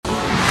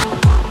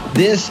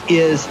This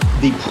is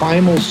the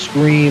primal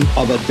scream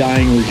of a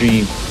dying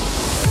regime.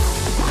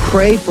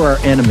 Pray for our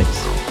enemies,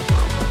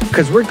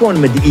 because we're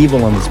going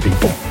medieval on these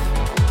people.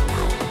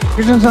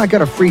 You're just not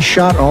got a free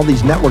shot on all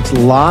these networks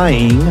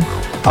lying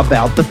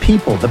about the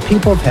people. The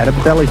people have had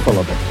a belly full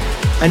of it.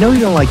 I know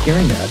you don't like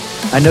hearing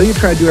that. I know you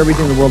try to do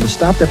everything in the world to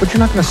stop that, but you're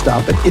not going to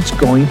stop it. It's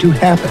going to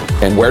happen.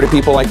 And where do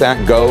people like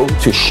that go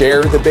to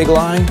share the big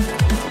lie?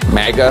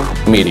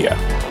 MAGA media.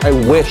 I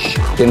wish,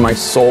 in my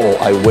soul,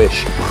 I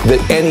wish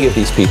that any of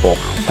these people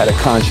had a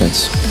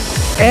conscience.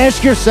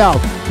 Ask yourself,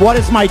 what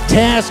is my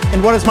task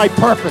and what is my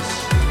purpose?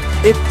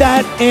 If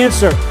that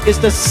answer is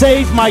to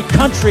save my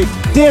country,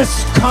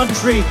 this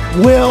country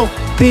will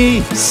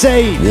be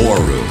saved. War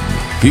Room.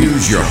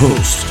 Here's your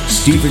host,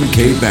 Stephen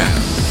K.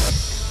 Bannon.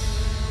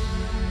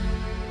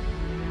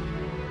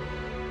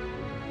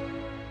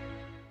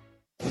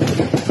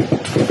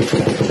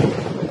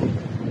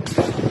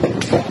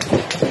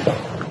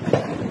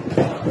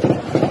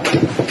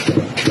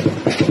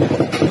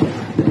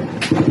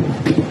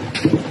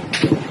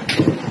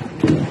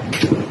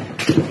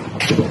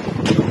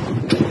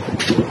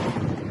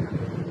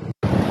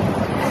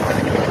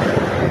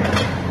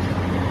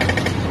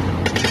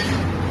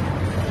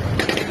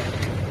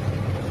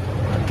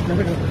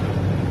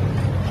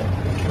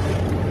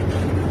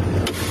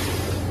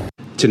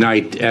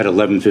 Tonight at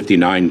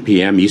 11:59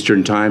 p.m.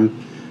 Eastern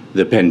Time,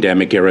 the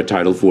pandemic-era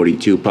Title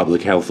 42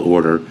 public health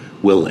order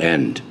will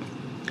end.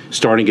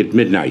 Starting at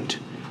midnight,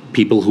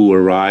 people who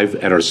arrive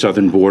at our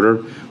southern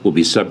border will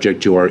be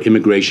subject to our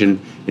immigration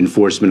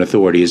enforcement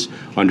authorities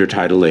under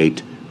Title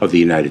 8 of the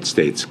United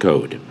States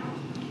Code.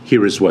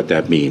 Here is what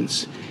that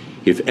means.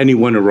 If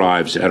anyone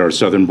arrives at our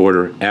southern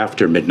border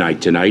after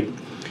midnight tonight,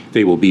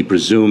 they will be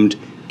presumed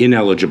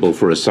ineligible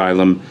for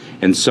asylum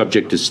and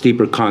subject to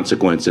steeper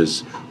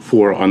consequences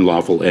for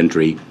unlawful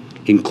entry,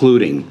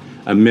 including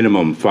a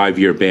minimum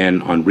 5-year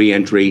ban on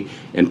re-entry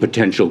and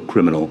potential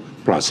criminal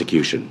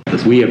prosecution.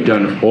 We have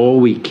done all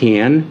we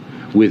can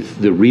with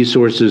the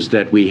resources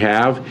that we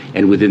have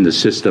and within the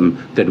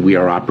system that we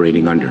are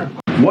operating under.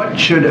 What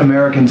should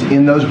Americans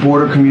in those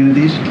border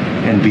communities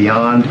and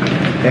beyond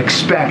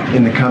expect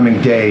in the coming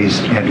days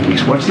and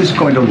weeks? What's this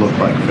going to look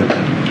like for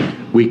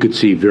them? We could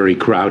see very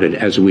crowded,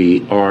 as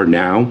we are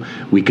now,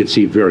 we could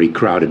see very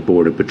crowded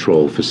Border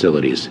Patrol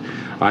facilities.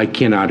 I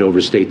cannot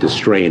overstate the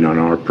strain on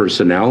our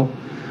personnel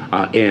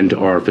and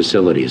our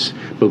facilities,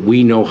 but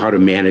we know how to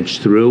manage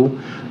through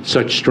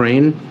such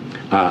strain.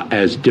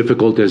 As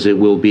difficult as it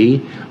will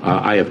be,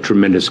 I have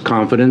tremendous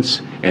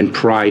confidence and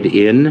pride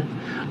in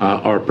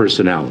our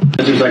personnel.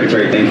 Mr.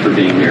 Secretary, thanks for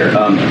being here.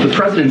 The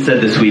President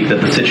said this week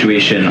that the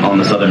situation on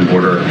the southern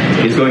border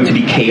is going to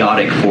be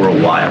chaotic for a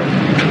while.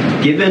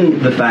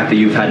 Given the fact that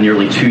you've had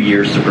nearly 2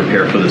 years to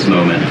prepare for this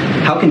moment,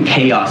 how can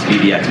chaos be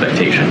the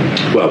expectation?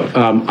 Well,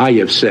 I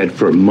have said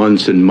for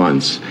months and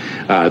months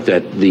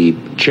that the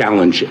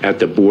challenge at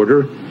the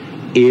border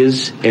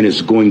is and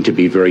is going to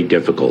be very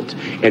difficult.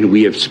 And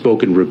we have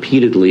spoken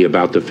repeatedly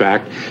about the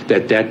fact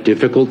that that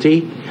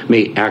difficulty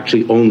may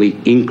actually only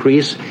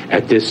increase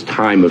at this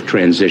time of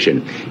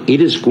transition. It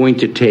is going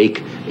to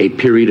take a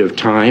period of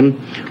time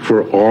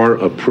for our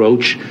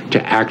approach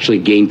to actually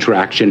gain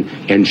traction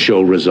and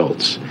show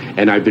results.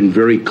 And I've been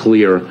very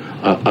clear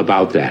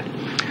about that.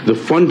 The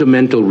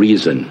fundamental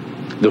reason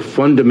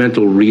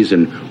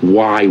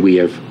why we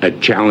have a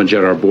challenge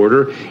at our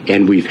border,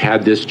 and we've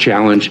had this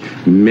challenge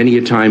many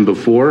a time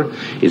before,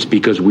 is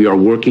because we are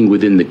working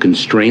within the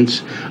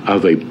constraints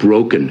of a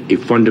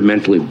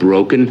fundamentally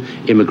broken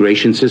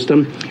immigration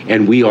system,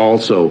 and we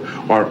also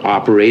are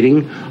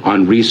operating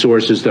on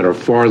resources that are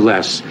far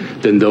less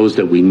than those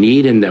that we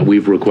need and that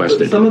we've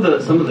requested. Some of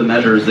the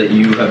measures that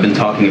you have been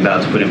talking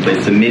about to put in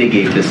place to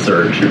mitigate this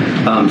surge,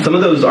 some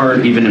of those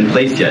aren't even in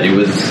place yet. It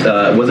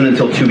wasn't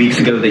until 2 weeks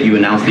ago that you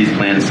announced these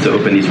plans to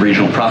open these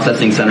regional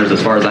processing centers.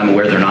 As far as I'm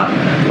aware, they're not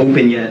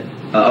open yet.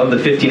 Of the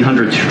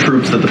 1,500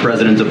 troops that the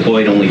president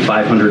deployed, only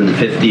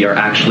 550 are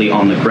actually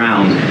on the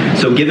ground.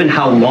 So given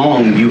how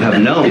long you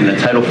have known that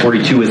Title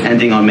 42 is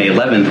ending on May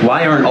 11th,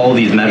 why aren't all of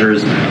these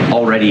measures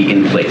already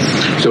in place?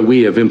 So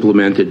we have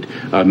implemented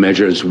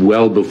measures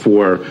well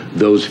before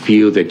those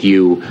few that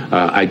you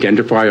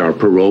identify. Our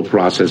parole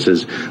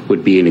processes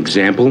would be an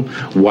example.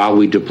 While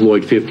we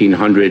deployed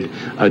 1,500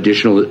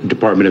 additional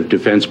Department of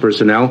Defense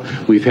personnel,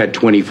 we've had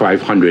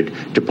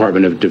 2,500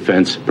 Department of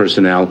Defense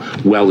personnel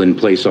well in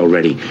place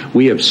already.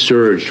 We have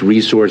surged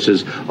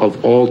resources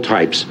of all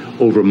types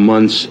over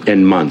months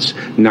and months,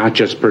 not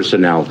just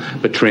personnel,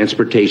 but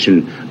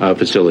transportation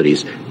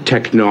facilities,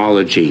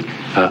 technology,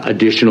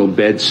 additional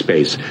bed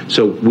space.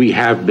 So we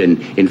have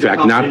been, in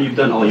fact, you've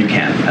done all you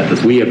can at this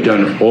point. We have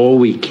done all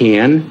we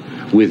can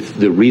with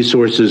the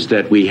resources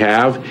that we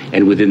have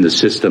and within the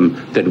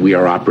system that we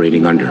are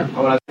operating under.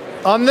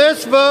 On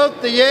this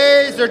vote, the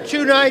yeas are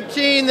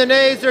 219, the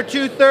nays are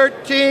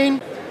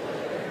 213.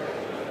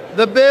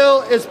 The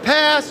bill is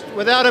passed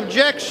without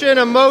objection.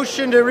 A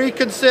motion to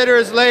reconsider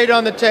is laid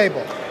on the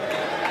table.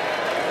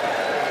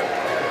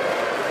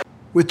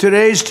 With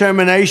today's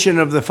termination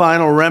of the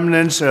final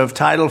remnants of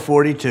Title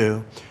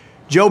 42,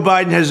 Joe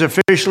Biden has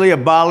officially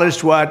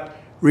abolished what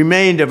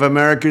remained of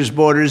America's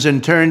borders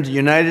and turned the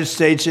United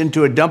States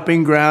into a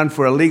dumping ground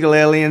for illegal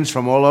aliens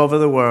from all over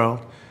the world.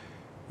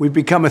 We've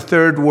become a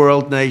third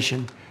world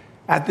nation.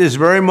 At this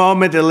very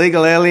moment,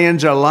 illegal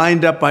aliens are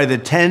lined up by the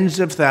tens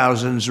of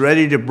thousands,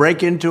 ready to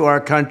break into our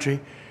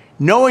country,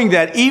 knowing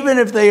that even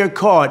if they are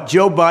caught,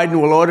 Joe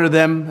Biden will order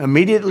them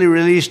immediately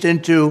released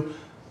into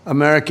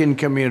American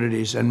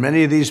communities. And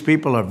many of these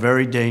people are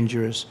very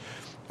dangerous.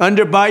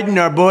 Under Biden,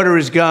 our border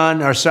is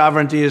gone, our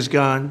sovereignty is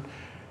gone,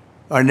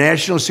 our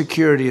national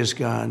security is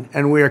gone,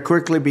 and we are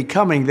quickly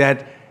becoming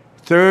that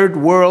third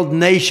world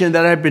nation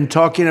that I've been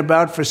talking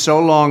about for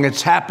so long.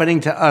 It's happening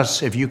to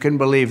us, if you can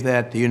believe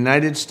that. The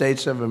United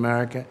States of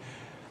America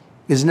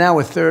is now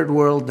a third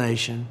world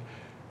nation.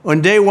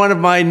 On day one of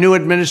my new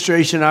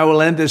administration, I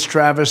will end this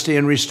travesty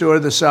and restore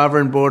the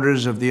sovereign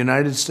borders of the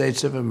United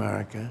States of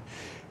America.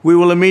 We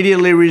will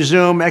immediately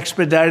resume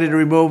expedited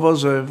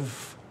removals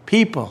of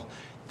people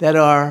that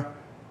are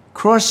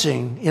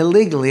crossing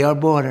illegally our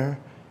border.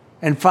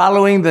 And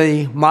following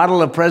the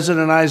model of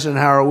President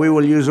Eisenhower, we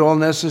will use all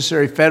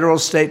necessary federal,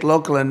 state,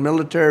 local, and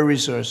military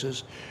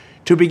resources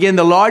to begin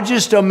the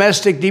largest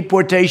domestic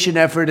deportation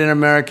effort in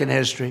American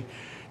history,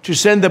 to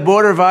send the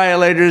border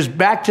violators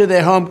back to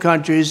their home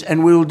countries,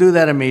 and we will do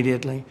that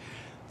immediately.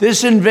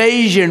 This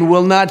invasion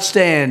will not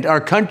stand.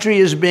 Our country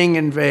is being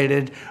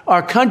invaded.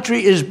 Our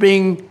country is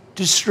being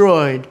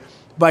destroyed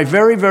by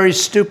very, very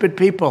stupid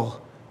people.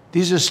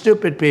 These are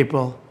stupid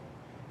people.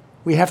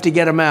 We have to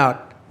get them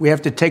out. We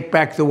have to take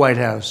back the White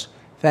House.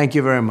 Thank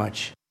you very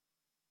much.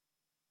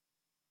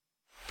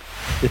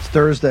 It's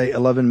Thursday,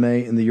 11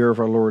 May, in the year of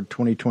our Lord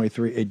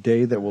 2023, a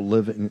day that will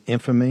live in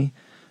infamy.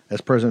 As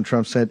President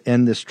Trump said,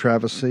 end this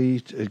travesty.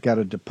 It's got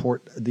to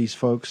deport these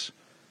folks.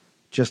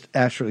 Just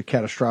absolutely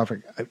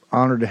catastrophic. I'm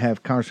honored to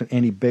have Congressman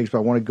Andy Biggs, but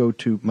I want to go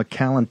to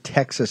McAllen,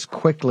 Texas,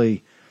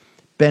 quickly.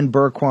 Ben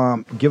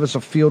Berquam, give us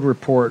a field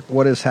report.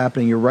 What is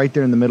happening? You're right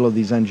there in the middle of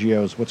these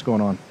NGOs. What's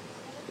going on?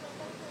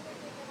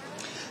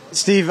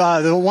 Steve,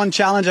 the one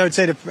challenge I would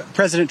say to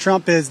President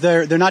Trump is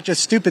they're not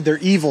just stupid, they're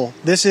evil.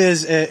 This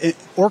is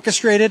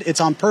orchestrated, it's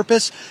on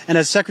purpose, and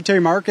as Secretary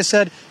Mayorkas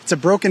said, it's a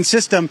broken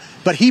system,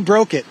 but he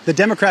broke it. The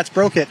Democrats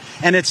broke it,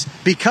 and it's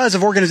because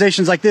of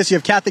organizations like this. You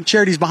have Catholic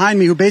Charities behind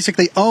me who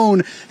basically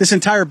own this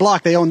entire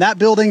block. They own that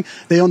building,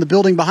 they own the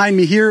building behind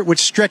me here, which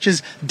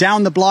stretches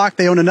down the block.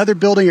 They own another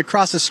building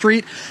across the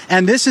street,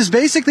 and this is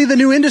basically the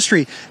new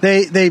industry.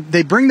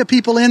 They bring the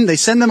people in, they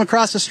send them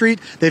across the street,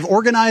 they've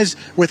organized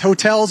with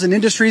hotels and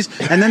industries,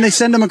 and then they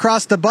send them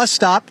across the bus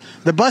stop,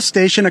 the bus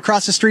station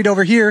across the street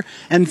over here,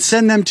 and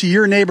send them to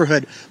your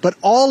neighborhood. But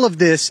all of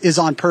this is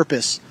on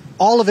purpose.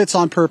 All of it's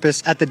on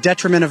purpose at the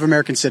detriment of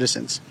American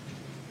citizens.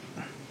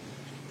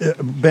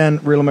 Ben,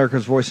 Real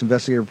America's Voice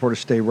investigative reporter,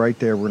 stay right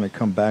there. We're going to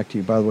come back to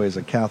you. By the way, as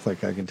a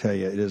Catholic, I can tell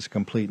you it is a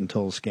complete and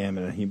total scam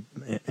and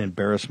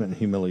embarrassment and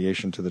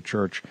humiliation to the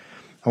church.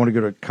 I want to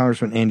go to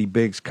Congressman Andy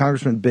Biggs.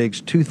 Congressman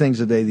Biggs, two things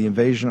a day. The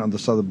invasion on the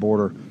southern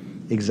border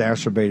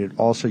exacerbated.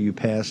 Also, you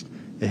passed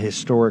a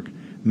historic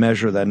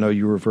measure that I know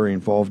you were very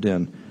involved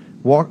in.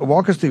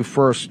 Walk us through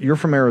first. You're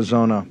from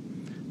Arizona.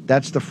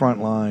 That's the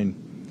front line.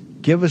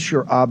 Give us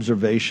your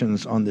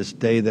observations on this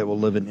day that will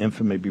live in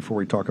infamy before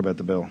we talk about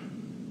the bill.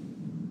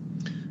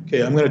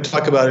 Okay, I'm going to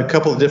talk about a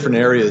couple of different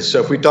areas.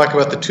 So if we talk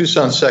about the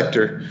Tucson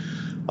sector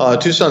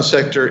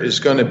is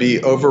going to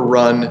be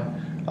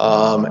overrun,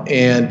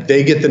 and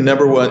they get the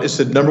number one. It's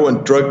the number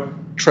one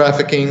drug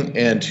trafficking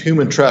and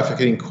human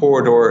trafficking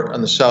corridor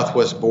on the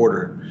southwest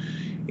border.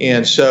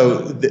 And so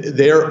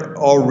they're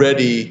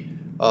already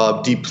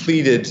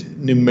depleted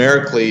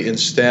numerically in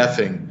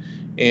staffing.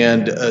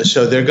 And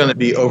so they're going to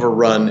be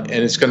overrun, and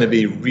it's going to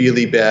be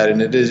really bad,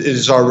 and it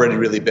is already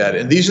really bad.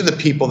 And these are the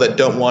people that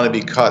don't want to be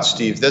caught,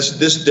 Steve.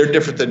 They're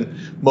different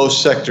than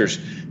most sectors.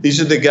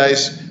 These are the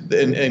guys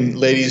and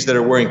ladies that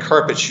are wearing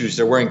carpet shoes.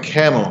 They're wearing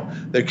camo.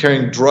 They're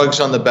carrying drugs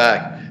on the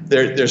back.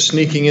 They're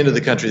sneaking into the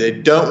country.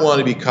 They don't want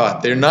to be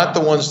caught. They're not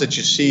the ones that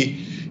you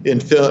see in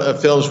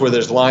films where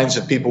there's lines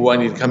of people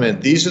wanting to come in.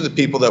 These are the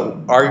people that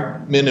are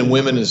men and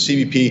women in the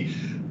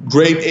CBP,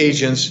 great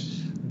agents,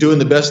 doing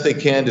the best they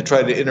can to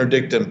try to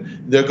interdict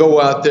them. They'll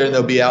go out there and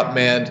they'll be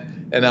outmanned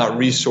and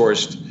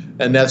out-resourced,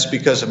 and that's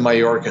because of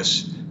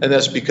Mayorkas, and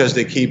that's because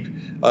they keep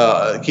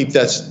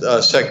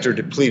that sector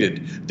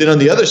depleted. Then on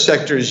the other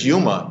sector is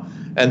Yuma,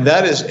 and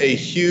that is a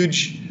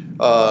huge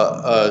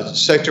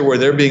sector where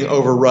they're being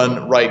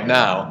overrun right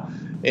now.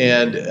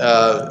 And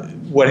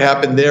what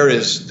happened there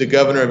is the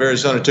governor of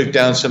Arizona took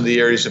down some of the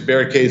areas of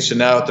barricades, so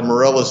now at the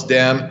Morelos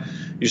Dam,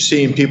 you're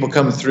seeing people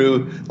coming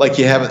through like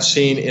you haven't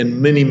seen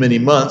in many, many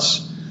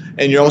months.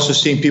 And you're also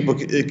seeing people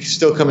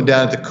still coming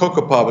down at the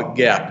Cocopah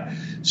Gap.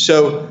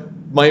 So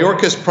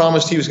Mayorkas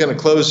promised he was going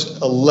to close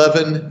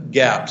 11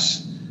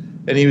 gaps,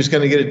 and he was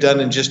going to get it done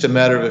in just a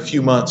matter of a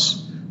few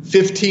months.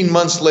 15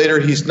 months later,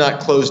 he's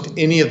not closed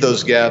any of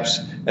those gaps,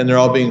 and they're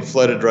all being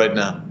flooded right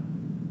now.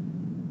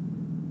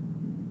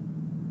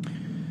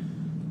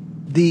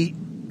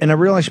 And I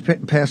realize you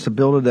passed a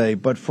bill today,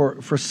 but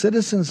for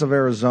citizens of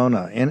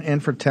Arizona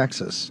and for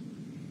Texas,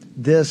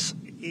 this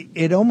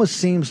it almost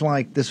seems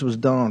like this was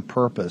done on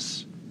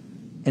purpose.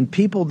 And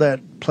people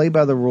that play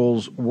by the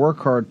rules, work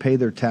hard, pay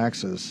their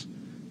taxes,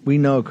 we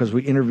know because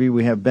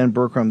we have Ben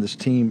Burke on this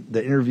team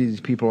that interviews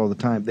these people all the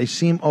time. They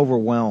seem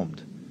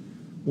overwhelmed.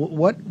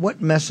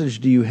 What message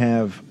do you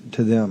have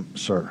to them,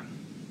 sir?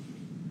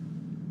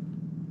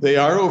 They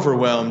are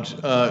overwhelmed.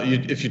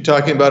 If you're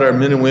talking about our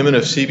men and women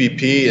of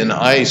CBP and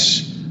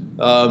ICE,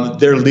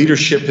 their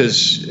leadership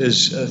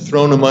has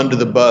thrown them under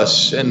the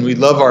bus, and we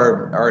love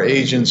our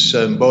agents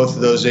in both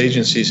of those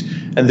agencies,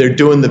 and they're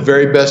doing the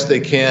very best they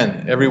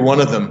can, every one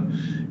of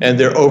them, and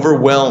they're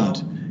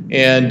overwhelmed.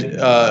 And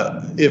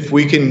if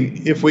we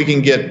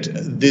can get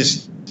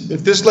this,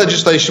 if this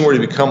legislation were to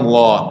become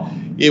law,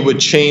 it would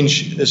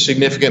change a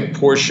significant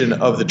portion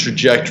of the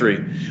trajectory.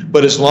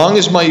 But as long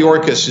as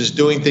Mayorkas is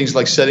doing things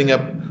like setting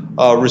up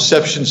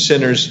reception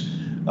centers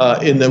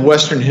in the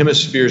Western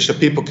Hemisphere so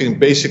people can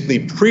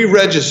basically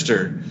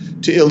pre-register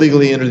to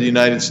illegally enter the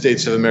United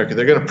States of America.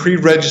 They're going to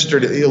pre-register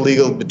to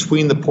illegal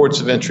between the ports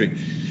of entry.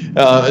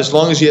 As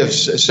long as you have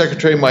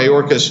Secretary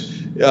Mayorkas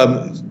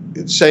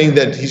saying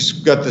that he's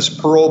got this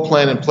parole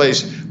plan in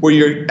place where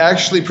you're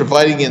actually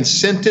providing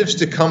incentives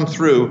to come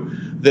through,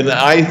 then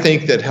I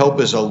think that help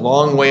is a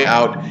long way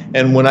out.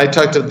 And when I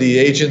talk to the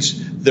agents,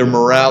 their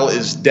morale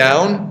is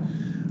down.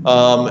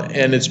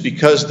 And it's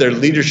because their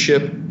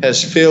leadership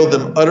has failed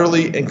them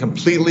utterly and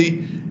completely.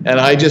 And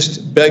I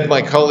just beg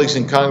my colleagues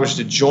in Congress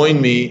to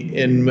join me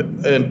in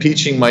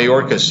impeaching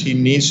Mayorkas. He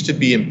needs to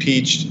be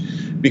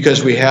impeached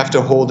because we have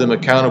to hold him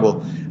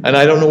accountable. And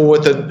I don't know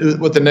what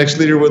the next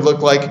leader would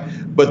look like,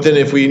 but then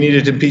if we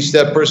needed to impeach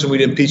that person,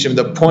 we'd impeach him.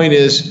 The point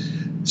is,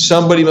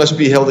 somebody must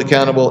be held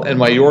accountable, and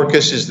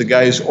Mayorkas is the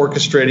guy who's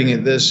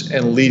orchestrating this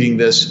and leading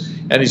this,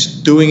 and he's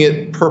doing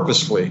it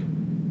purposefully.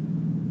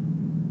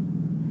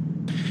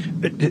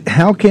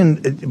 How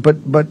can,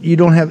 but you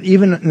don't have,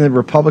 even in the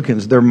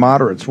Republicans, they're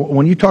moderates.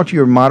 When you talk to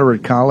your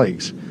moderate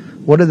colleagues,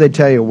 what do they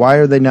tell you? Why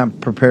are they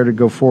not prepared to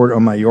go forward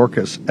on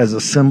Mayorkas as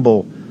a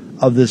symbol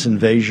of this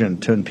invasion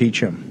to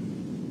impeach him?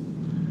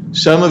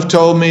 Some have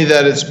told me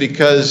that it's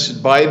because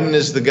Biden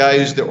is the guy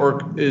who's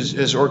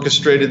has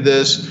orchestrated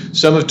this.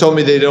 Some have told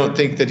me they don't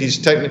think that he's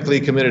technically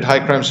committed high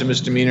crimes and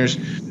misdemeanors.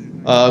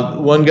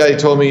 One guy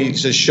told me, he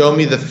says, "Show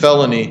me the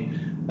felony,"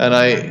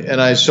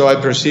 so I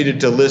proceeded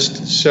to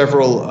list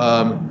several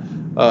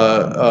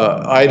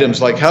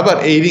items, like how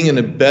about aiding and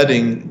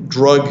abetting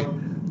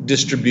drug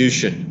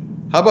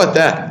distribution? How about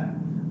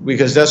that?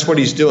 Because that's what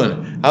he's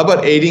doing. How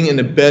about aiding and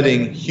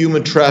abetting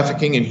human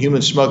trafficking and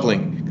human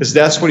smuggling? Because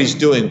that's what he's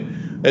doing.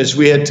 As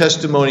we had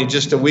testimony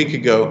just a week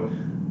ago,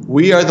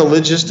 we are the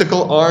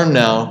logistical arm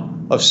now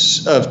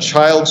of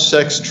child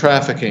sex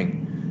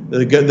trafficking.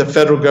 The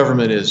federal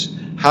government is.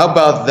 How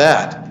about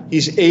that?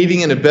 He's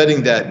aiding and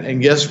abetting that.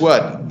 And guess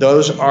what?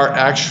 Those are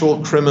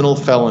actual criminal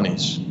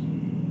felonies.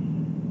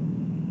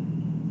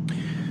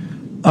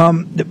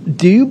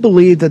 Do you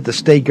believe that the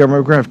state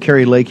government, we're going to have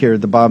Carrie Lake here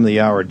at the bottom of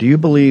the hour, do you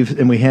believe,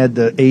 and we had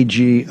the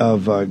AG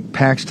of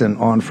Paxton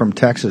on from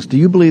Texas, do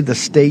you believe the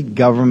state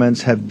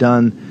governments have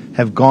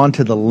gone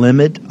to the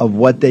limit of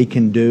what they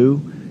can do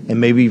and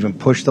maybe even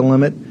push the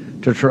limit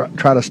to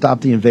try to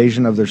stop the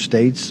invasion of their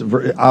states?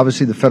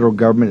 Obviously, the federal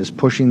government is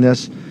pushing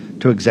this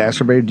to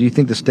exacerbate it. Do you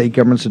think the state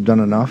governments have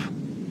done enough?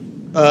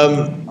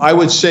 I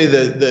would say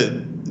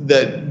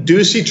that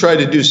Ducey tried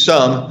to do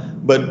some,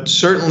 but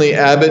certainly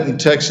Abbott in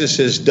Texas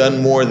has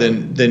done more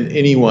than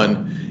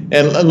anyone.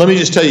 And let me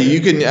just tell you,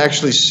 you can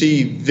actually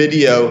see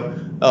video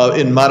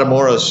in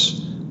Matamoros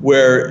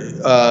where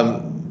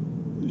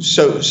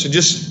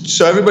just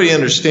so everybody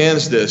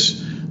understands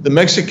this, the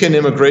Mexican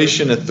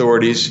immigration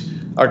authorities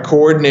are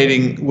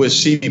coordinating with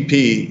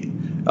CBP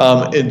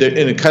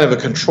in a kind of a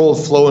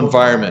controlled flow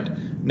environment.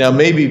 Now,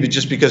 maybe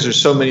just because there's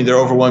so many, they're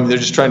overwhelming. They're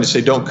just trying to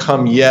say, "Don't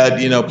come yet.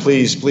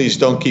 Please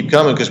don't keep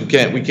coming because we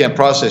can't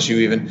process you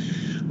even."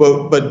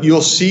 But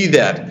you'll see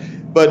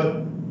that.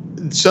 But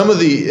some of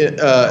the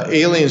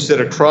aliens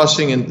that are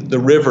crossing in the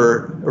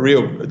river,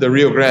 the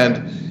Rio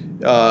Grande,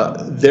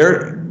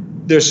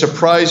 they're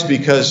surprised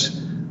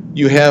because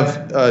you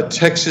have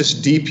Texas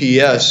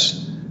DPS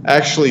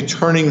actually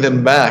turning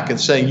them back and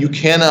saying, "You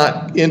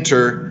cannot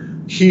enter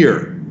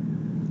here."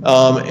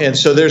 And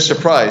so they're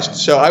surprised.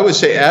 So I would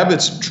say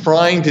Abbott's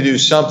trying to do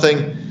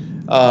something,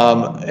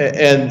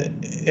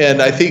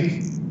 and I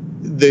think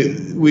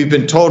we've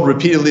been told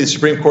repeatedly. The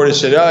Supreme Court has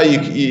said,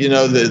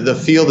 the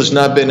field has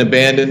not been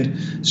abandoned,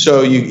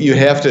 so you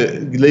have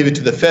to leave it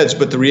to the feds.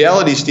 But the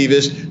reality, Steve,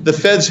 is the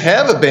feds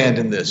have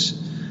abandoned this.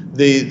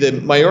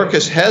 The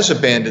Mayorkas has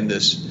abandoned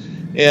this.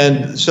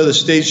 And so the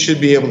states should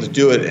be able to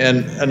do it.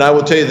 And I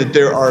will tell you that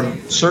there are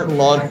certain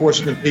law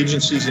enforcement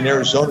agencies in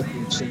Arizona, for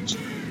instance,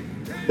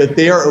 that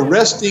they are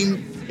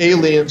arresting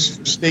aliens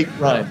for state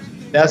crimes.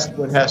 That's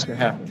what has to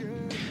happen.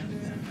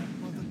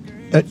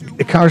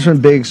 Congressman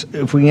Biggs,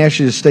 if we can ask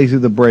you to stay through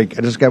the break,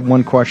 I just got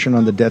one question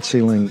on the debt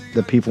ceiling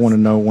that people want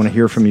to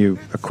hear from you.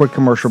 A quick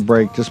commercial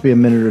break, just be a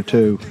minute or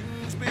two.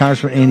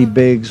 Congressman Andy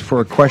Biggs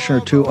for a question or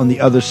two on the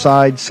other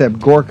side.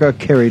 Seb Gorka,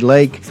 Carrie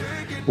Lake.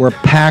 We're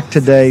packed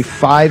today,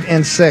 5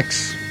 and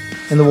 6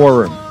 in the War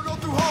Room.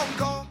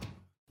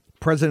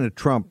 President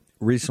Trump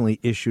recently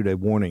issued a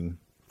warning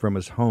from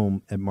his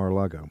home at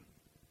Mar-a-Lago.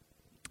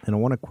 And I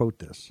want to quote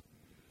this.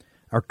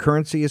 Our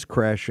currency is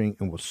crashing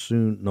and will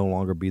soon no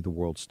longer be the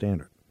world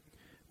standard,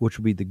 which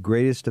will be the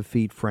greatest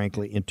defeat,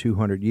 frankly, in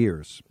 200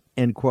 years.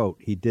 End quote.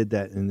 He did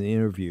that in the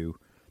interview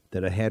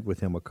that I had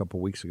with him a couple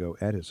weeks ago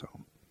at his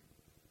home.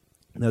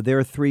 Now, there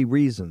are three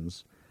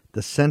reasons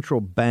the central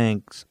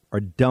banks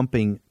are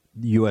dumping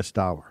the U.S.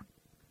 dollar.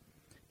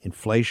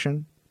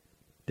 Inflation,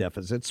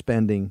 deficit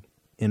spending,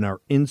 and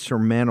our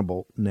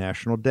insurmountable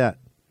national debt.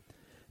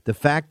 The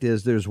fact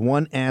is there's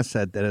one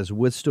asset that has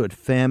withstood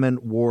famine,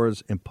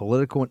 wars, and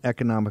political and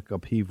economic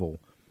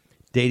upheaval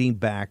dating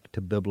back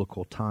to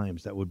biblical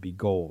times. That would be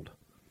gold.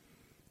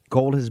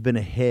 Gold has been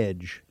a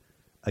hedge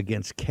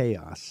against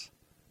chaos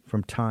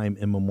from time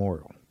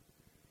immemorial.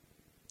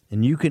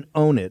 And you can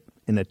own it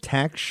in a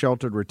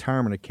tax-sheltered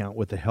retirement account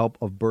with the help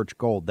of Birch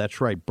Gold. That's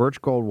right.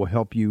 Birch Gold will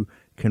help you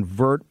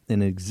convert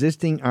an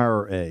existing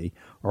IRA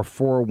or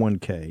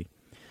 401k,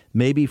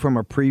 maybe from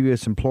a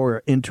previous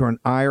employer, into an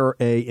IRA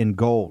in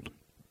gold.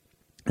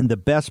 And the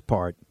best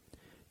part,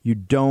 you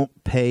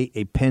don't pay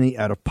a penny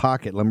out of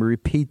pocket. Let me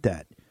repeat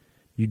that.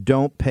 You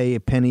don't pay a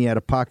penny out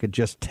of pocket.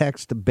 Just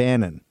text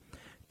Bannon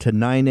to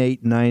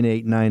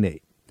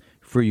 989898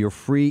 for your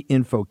free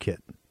info kit.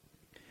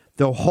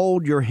 They'll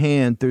hold your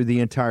hand through the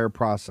entire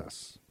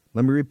process.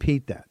 Let me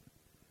repeat that.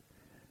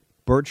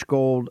 Birch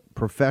Gold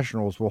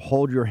professionals will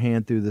hold your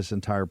hand through this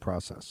entire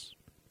process.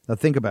 Now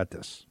think about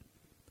this.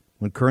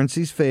 When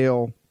currencies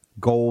fail,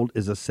 gold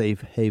is a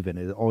safe haven.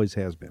 It always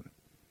has been.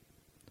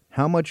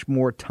 How much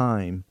more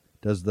time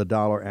does the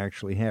dollar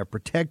actually have?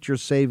 Protect your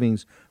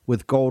savings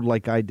with gold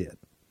like I did.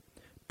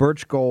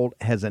 Birch Gold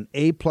has an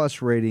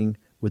A-plus rating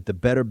with the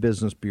Better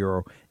Business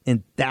Bureau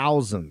and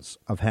thousands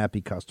of happy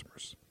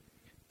customers.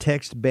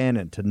 Text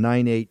Bannon to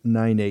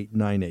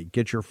 989898.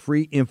 Get your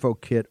free info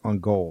kit on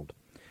gold.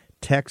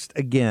 Text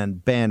again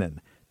Bannon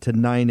to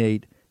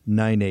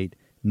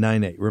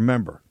 989898.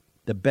 Remember,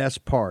 the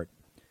best part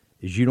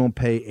is you don't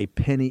pay a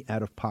penny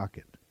out of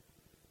pocket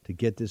to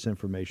get this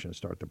information and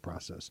start the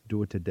process.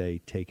 Do it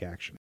today. Take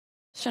action.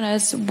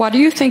 Is, what do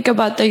you think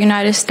about the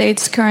United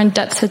States' current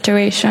debt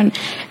situation,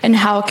 and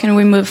how can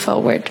we move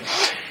forward?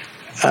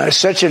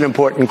 Such an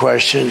important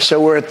question.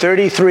 So we're at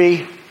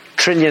 $33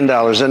 trillion,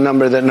 a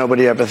number that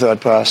nobody ever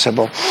thought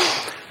possible.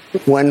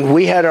 When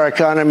we had our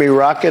economy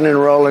rocking and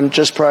rolling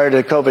just prior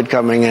to COVID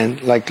coming in,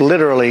 like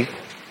literally,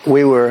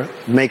 we were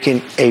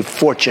making a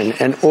fortune.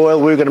 And oil,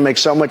 we were going to make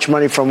so much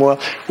money from oil,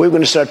 we were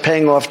going to start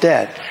paying off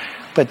debt.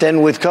 But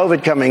then with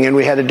COVID coming in,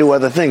 we had to do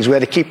other things. We had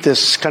to keep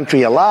this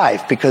country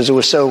alive because it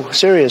was so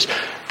serious.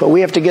 But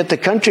we have to get the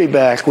country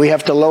back. We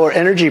have to lower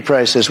energy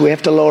prices. We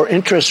have to lower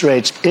interest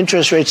rates.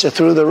 Interest rates are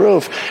through the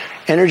roof.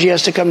 Energy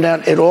has to come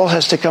down. It all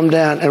has to come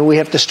down, and we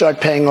have to start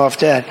paying off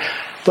debt.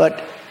 But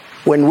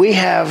when we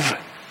have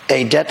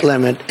a debt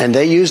limit, and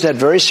they use that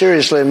very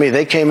seriously.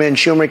 They came in,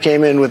 Schumer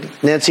came in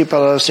with Nancy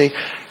Pelosi,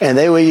 and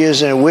they were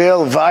using,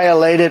 we'll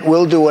violate it,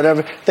 we'll do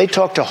whatever. They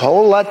talked a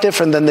whole lot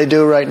different than they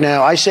do right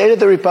now. I say to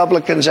the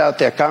Republicans out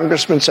there,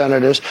 congressmen,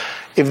 senators,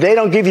 if they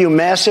don't give you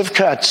massive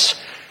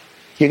cuts,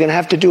 you're going to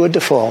have to do a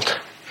default.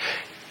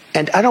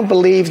 And I don't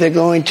believe they're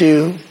going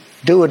to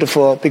do a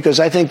default because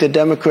I think the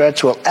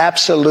Democrats will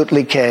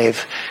absolutely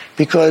cave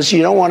because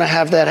you don't want to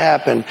have that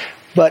happen.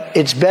 But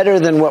it's better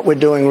than what we're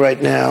doing right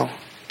now.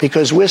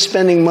 Because we're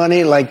spending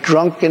money like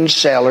drunken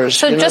sailors.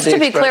 So just to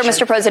be clear,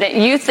 Mr. President,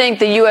 you think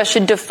the U.S.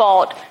 should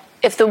default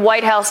if the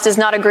White House does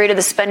not agree to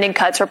the spending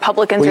cuts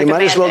Republicans are demanding?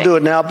 Well, you might as well do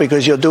it now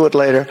because you'll do it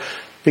later.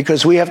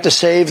 Because we have to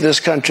save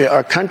this country.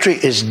 Our country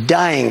is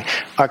dying.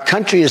 Our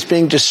country is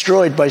being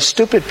destroyed by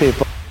stupid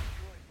people.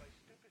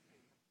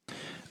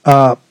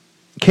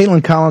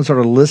 Caitlin Collins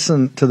ought to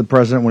listen to the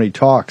president when he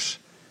talks.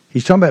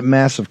 He's talking about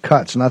massive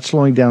cuts, not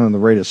slowing down on the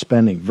rate of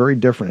spending. Very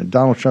different. And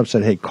Donald Trump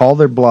said, hey, call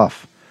their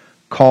bluff.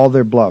 Call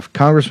their bluff.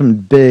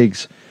 Congressman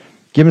Biggs,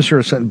 give us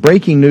your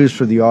breaking news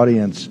for the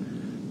audience.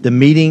 The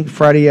meeting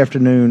Friday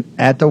afternoon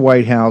at the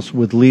White House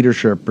with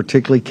leadership,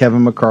 particularly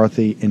Kevin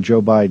McCarthy and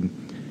Joe Biden,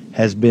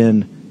 has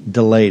been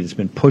delayed. It's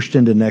been pushed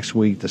into next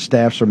week. The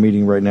staffs are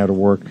meeting right now to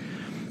work.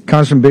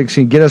 Congressman Biggs,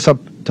 can you get us up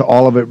to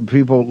all of it?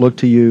 People look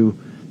to you.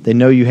 They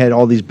know you had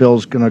all these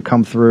bills going to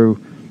come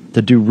through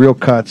to do real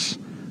cuts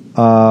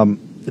to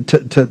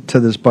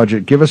this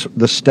budget. Give us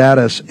the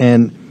status.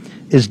 And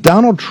is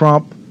Donald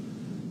Trump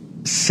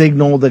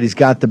signal that he's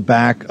got the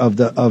back of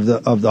the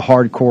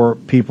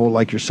hardcore people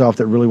like yourself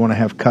that really want to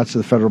have cuts to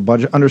the federal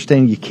budget?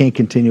 Understanding you can't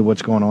continue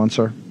what's going on,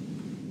 sir.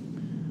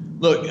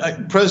 Look,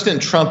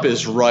 President Trump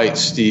is right,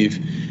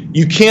 Steve.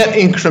 You can't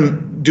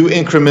do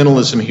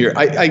incrementalism here.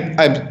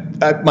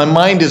 My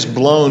mind is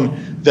blown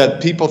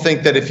that people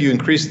think that if you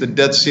increase the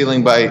debt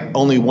ceiling by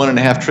only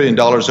 $1.5 trillion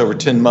over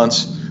 10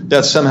 months,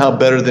 that's somehow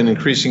better than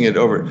increasing it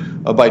over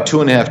by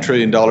 $2.5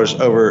 trillion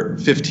over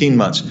 15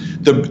 months.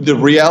 The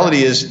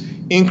reality is,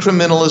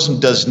 Incrementalism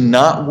does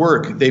not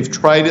work. They've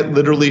tried it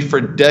literally for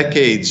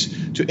decades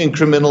to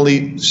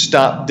incrementally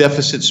stop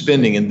deficit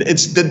spending. And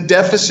it's the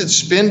deficit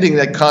spending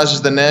that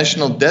causes the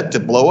national debt to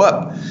blow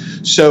up.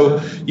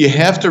 So you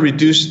have to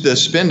reduce the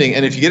spending.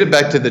 And if you get it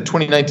back to the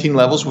 2019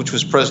 levels, which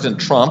was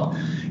President Trump,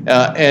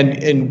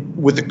 and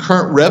with the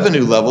current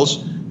revenue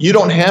levels, you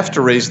don't have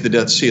to raise the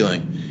debt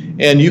ceiling.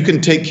 And you can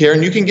take care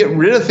and you can get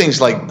rid of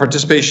things like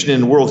participation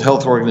in the World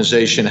Health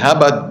Organization. How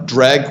about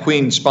drag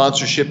queen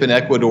sponsorship in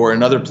Ecuador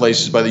and other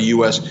places by the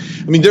U.S.?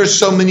 I mean, there's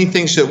so many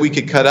things that we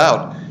could cut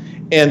out.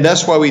 And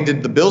that's why we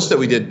did the bills that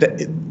we did.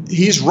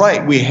 He's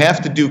right. We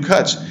have to do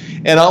cuts.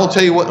 And I'll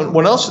tell you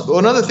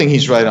one other thing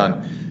he's right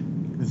on.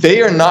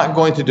 They are not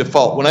going to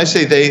default. When I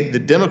say they, the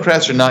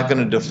Democrats are not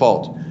going to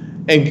default.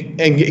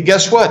 And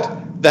guess what?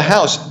 The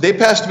House, they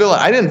passed a bill.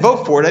 I didn't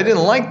vote for it. I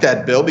didn't like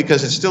that bill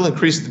because it still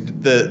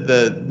increased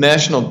the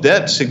national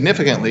debt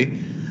significantly.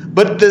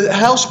 But the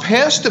House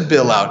passed a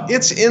bill out.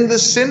 It's in the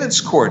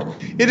Senate's court.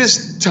 It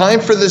is time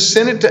for the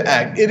Senate to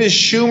act. It is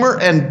Schumer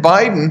and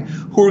Biden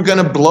who are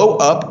going to blow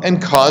up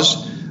and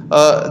cause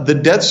the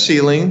debt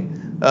ceiling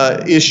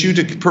issue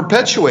to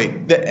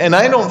perpetuate. And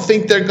I don't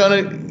think they're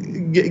going to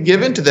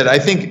give into that. I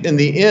think in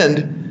the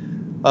end,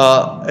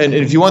 and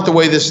if you want the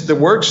way this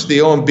works, the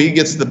OMB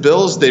gets the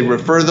bills, they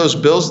refer those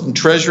bills in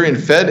Treasury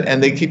and Fed,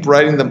 and they keep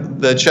writing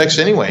the checks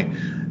anyway.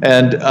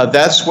 And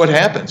that's what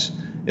happens.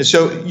 And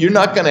so you're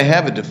not going to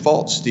have a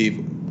default, Steve.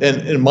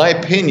 And in my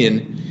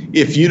opinion,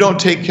 if you don't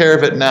take care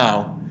of it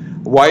now,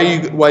 why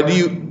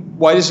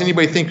does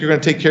anybody think you're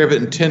going to take care of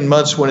it in 10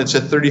 months when it's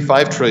a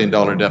 $35 trillion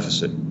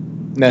deficit?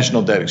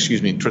 National debt,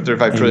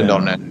 $35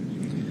 trillion net.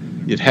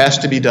 It has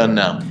to be done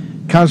now.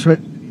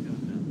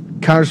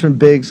 Congressman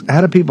Biggs, how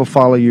do people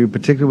follow you,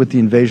 particularly with the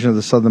invasion of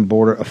the southern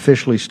border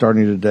officially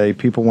starting today?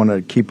 People want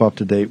to keep up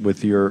to date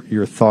with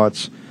your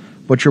thoughts.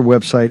 What's your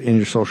website and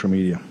your social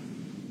media?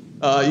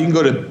 You can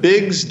go to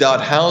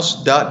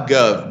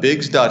biggs.house.gov,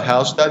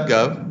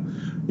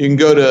 biggs.house.gov. You can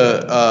go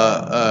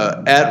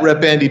to at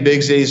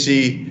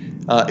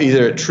 @RepAndyBiggsAZ,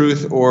 either at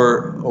Truth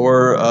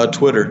or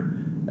Twitter,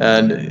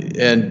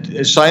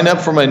 and sign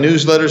up for my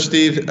newsletter,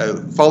 Steve.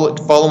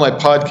 Follow my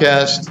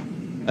podcast.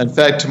 In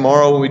fact,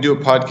 tomorrow when we do a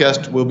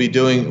podcast, we'll be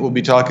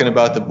talking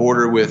about the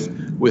border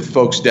with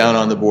folks down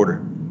on the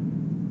border.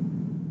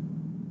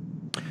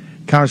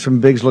 Congressman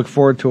Biggs, look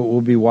forward to it.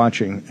 We'll be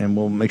watching, and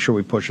we'll make sure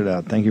we push it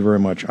out. Thank you very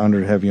much.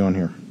 Honored to have you on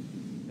here.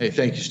 Hey,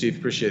 thank you, Steve.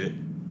 Appreciate it.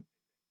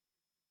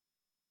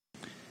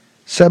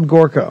 Seb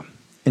Gorka,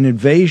 an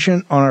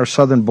invasion on our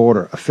southern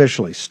border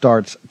officially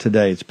starts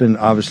today. It's been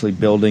obviously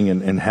building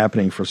and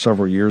happening for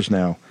several years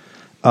now.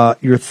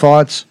 Your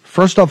thoughts,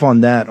 first off,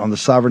 on the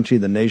sovereignty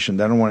of the nation.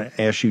 Then I want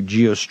to ask you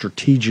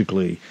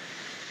geostrategically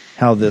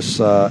how this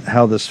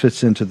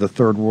fits into the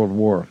Third World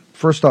War.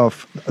 First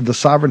off, the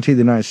sovereignty of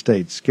the United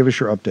States. Give us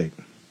your update.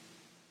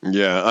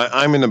 Yeah,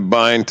 I'm in a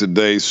bind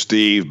today,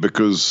 Steve,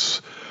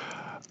 because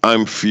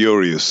I'm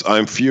furious.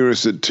 I'm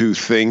furious at two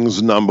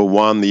things. Number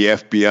one, the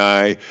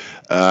FBI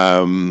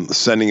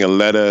sending a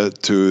letter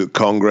to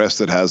Congress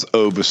that has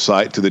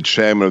oversight to the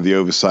chairman of the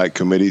Oversight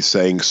Committee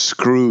saying,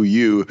 screw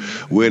you,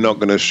 we're not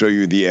going to show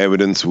you the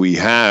evidence we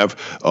have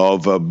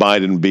of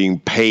Biden being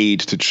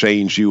paid to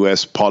change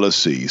U.S.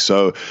 policy.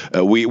 So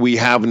we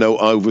have no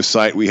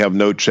oversight. We have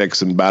no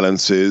checks and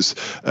balances.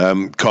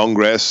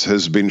 Congress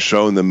has been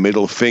shown the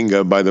middle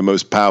finger by the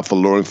most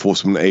powerful law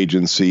enforcement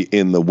agency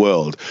in the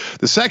world.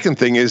 The second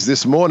thing is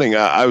this morning,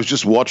 I was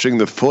just watching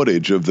the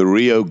footage of the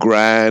Rio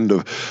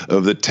Grande,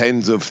 of the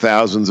tens of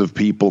thousands of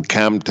people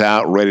camped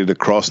out, ready to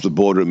cross the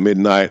border at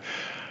midnight.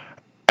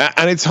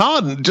 And it's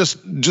hard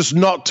just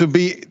not to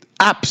be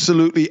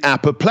absolutely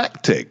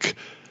apoplectic,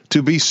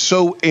 to be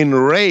so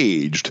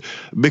enraged,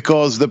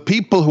 because the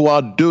people who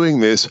are doing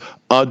this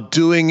are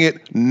doing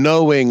it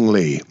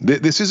knowingly.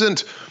 This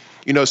isn't,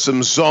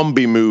 some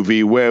zombie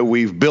movie where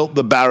we've built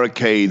the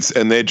barricades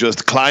and they're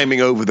just climbing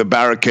over the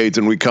barricades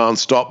and we can't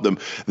stop them.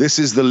 This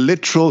is the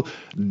literal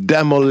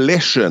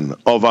demolition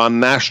of our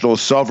national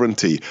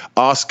sovereignty.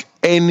 Ask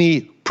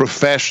any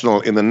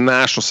professional in the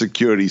national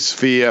security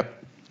sphere.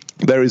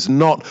 There is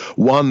not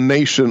one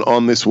nation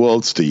on this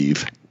world,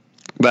 Steve,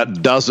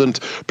 that doesn't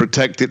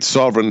protect its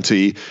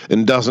sovereignty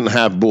and doesn't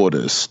have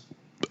borders,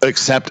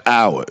 except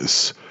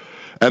ours.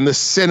 And the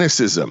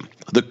cynicism,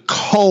 the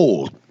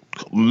cold,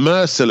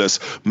 merciless,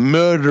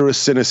 murderous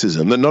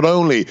cynicism that not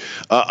only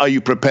are you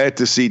prepared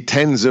to see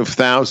tens of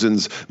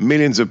thousands,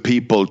 millions of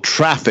people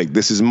trafficked,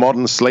 this is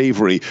modern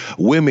slavery,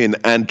 women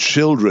and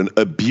children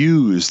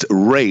abused,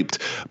 raped,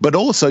 but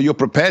also you're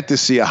prepared to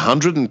see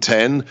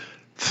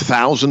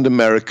 110,000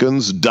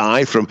 Americans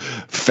die from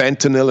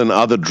fentanyl and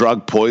other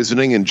drug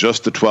poisoning in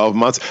just the 12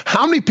 months.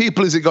 How many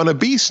people is it going to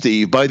be,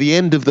 Steve, by the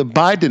end of the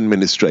Biden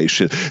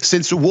administration?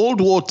 Since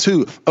World War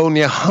II, only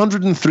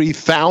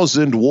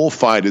 103,000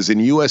 warfighters in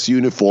U.S.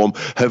 uniform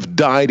have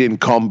died in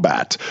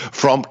combat.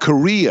 From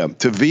Korea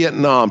to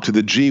Vietnam to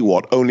the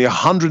GWAT, only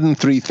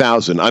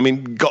 103,000. I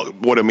mean,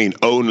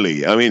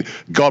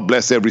 God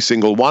bless every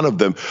single one of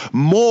them.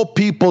 More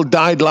people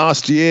died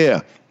last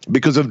year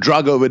because of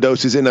drug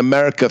overdoses in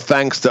America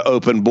thanks to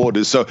open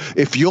borders. So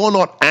if you're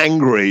not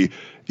angry,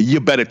 you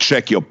better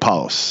check your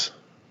pulse.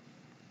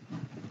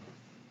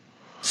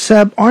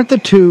 Seb, aren't the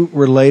two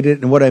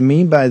related? And what I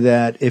mean by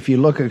that, if you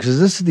look at, because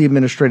this is the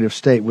administrative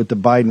state with the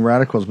Biden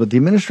radicals, but the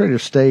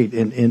administrative state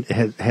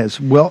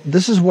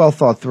this is well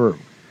thought through.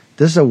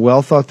 This is a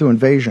well thought through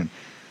invasion.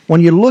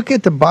 When you look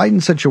at the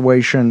Biden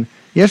situation,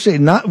 yesterday,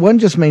 wasn't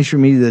just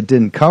mainstream media that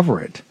didn't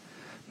cover it,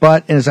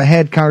 but and as I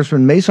had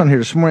Congressman Mason here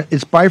this morning,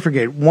 it's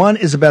bifurcated. One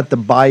is about the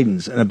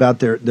Bidens and about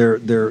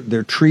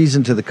their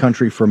treason to the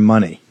country for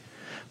money,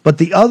 but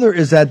the other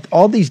is that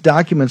all these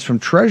documents from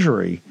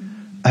Treasury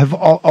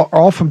are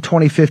all from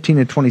 2015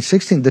 and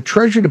 2016. The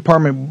Treasury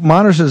Department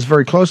monitors this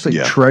very closely.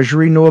 Yeah.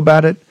 Treasury knew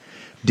about it.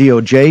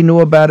 DOJ knew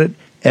about it.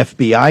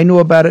 FBI knew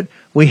about it.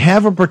 We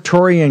have a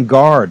Praetorian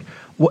Guard.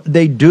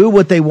 They do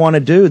what they want to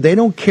do. They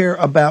don't care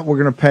about we're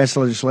going to pass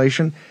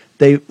legislation.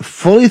 They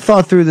fully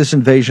thought through this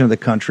invasion of the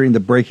country and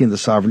the breaking of the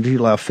sovereignty,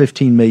 allow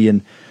 15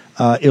 million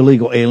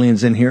illegal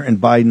aliens in here in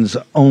Biden's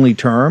only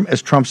term.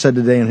 As Trump said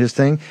today in his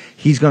thing,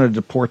 he's going to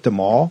deport them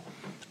all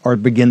or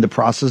begin the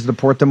process to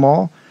deport them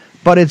all.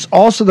 But it's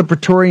also the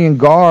Praetorian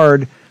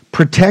Guard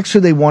protects who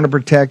they want to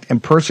protect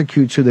and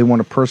persecutes who they want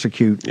to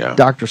persecute. Yeah.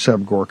 Dr.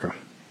 Seb Gorka.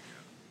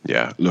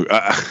 Yeah, look,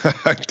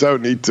 I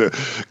don't need to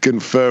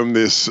confirm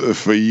this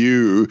for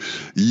you.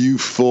 You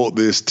fought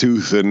this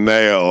tooth and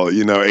nail,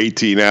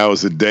 18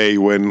 hours a day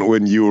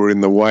when you were in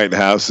the White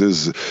House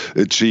as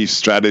a chief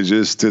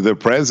strategist to the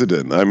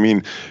president. I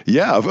mean,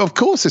 yeah, of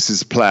course this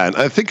is planned.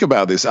 I think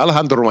about this.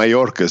 Alejandro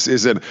Mayorkas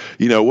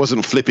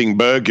wasn't flipping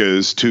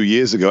burgers 2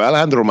 years ago.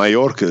 Alejandro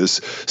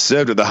Mayorkas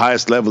served at the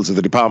highest levels of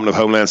the Department of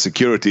Homeland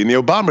Security in the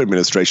Obama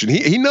administration.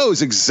 He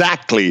knows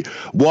exactly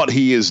what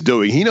he is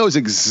doing. He knows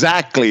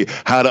exactly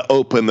how to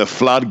open the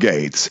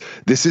floodgates.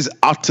 This is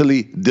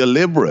utterly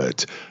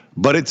deliberate,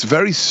 but it's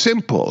very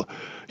simple.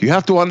 You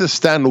have to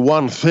understand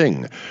one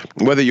thing.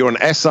 Whether you're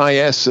an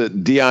SIS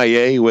at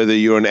DIA, whether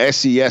you're an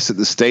SES at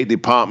the State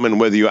Department,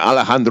 whether you're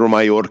Alejandro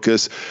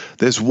Mayorkas,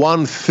 there's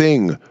one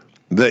thing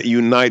that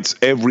unites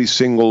every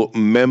single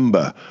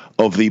member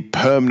of the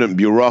permanent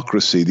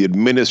bureaucracy, the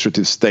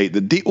administrative state,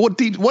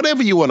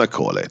 whatever you want to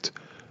call it.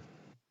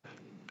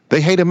 They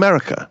hate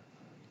America.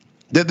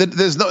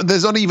 There's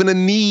not even a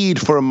need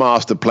for a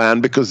master plan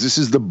because this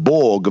is the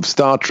Borg of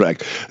Star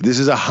Trek. This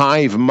is a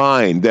hive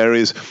mind. There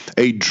is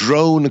a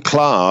drone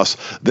class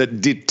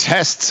that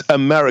detests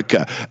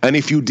America. And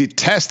if you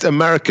detest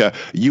America,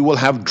 you will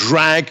have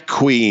drag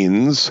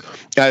queens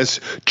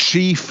as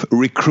chief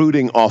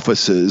recruiting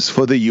officers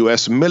for the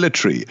U.S.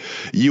 military.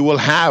 You will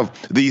have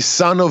the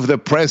son of the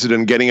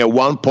president getting a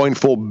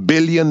 $1.4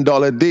 billion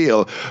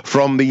deal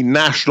from the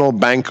National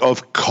Bank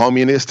of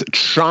Communist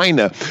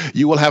China.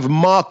 You will have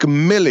Mark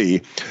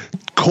Milley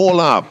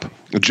call up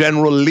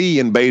General Lee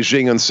in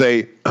Beijing and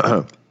say,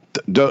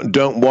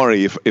 don't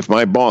worry, if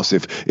my boss,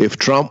 if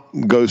Trump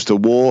goes to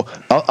war,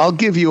 I'll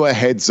give you a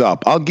heads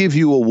up. I'll give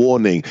you a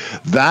warning.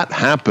 That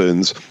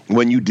happens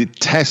when you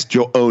detest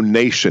your own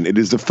nation. It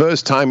is the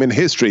first time in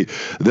history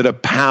that a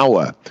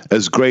power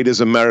as great as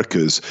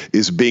America's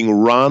is being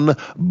run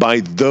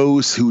by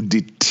those who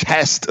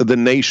detest the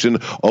nation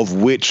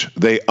of which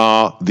they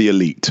are the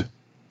elite.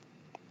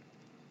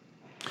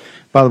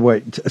 By the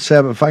way,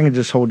 Seb, if I can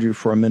just hold you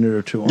for a minute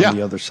or two on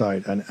the other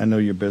side. I know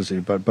you're busy,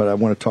 but I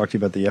want to talk to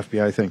you about the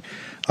FBI thing.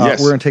 Yes.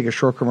 We're going to take a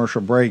short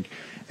commercial break.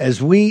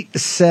 As we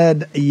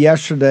said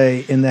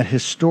yesterday in that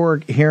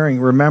historic hearing,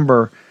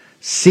 remember,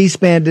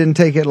 C-SPAN didn't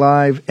take it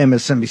live,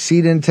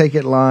 MSNBC didn't take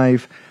it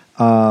live,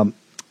 the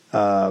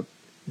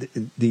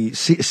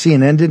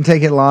CNN didn't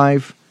take it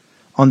live.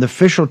 On the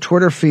official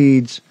Twitter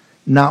feeds,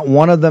 not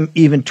one of them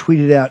even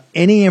tweeted out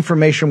any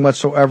information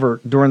whatsoever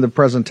during the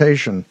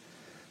presentation.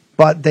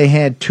 But they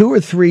had 2 or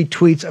 3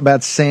 tweets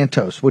about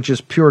Santos, which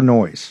is pure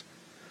noise.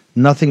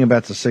 Nothing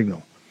about the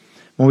signal.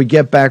 When we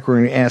get back, we're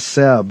going to ask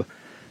Seb.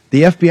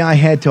 The FBI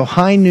had till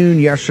high noon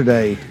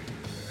yesterday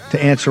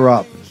to answer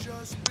up.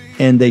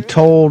 And they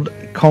told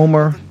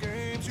Comer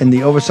and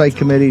the Oversight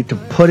Committee to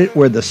put it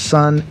where the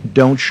sun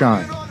don't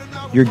shine.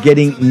 You're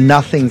getting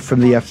nothing from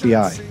the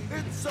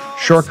FBI.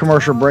 Short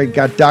commercial break.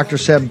 Got Dr.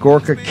 Seb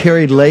Gorka.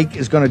 Carrie Lake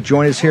is going to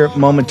join us here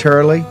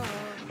momentarily.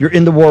 You're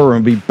in the War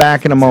Room. Be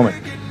back in a moment.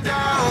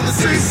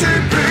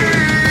 CCP,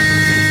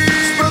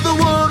 spread the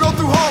word all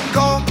through Hong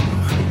Kong.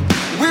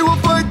 We will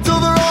fight till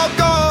they're all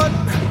gone.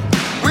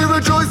 We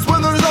rejoice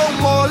when there's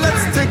no more.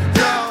 Let's take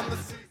down the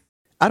sea.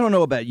 I don't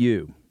know about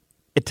you.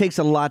 It takes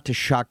a lot to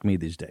shock me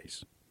these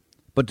days.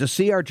 But to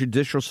see our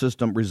judicial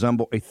system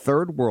resemble a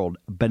third world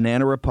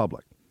banana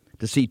republic,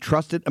 to see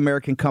trusted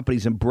American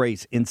companies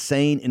embrace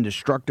insane and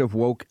destructive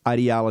woke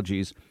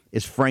ideologies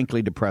is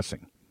frankly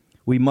depressing.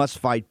 We must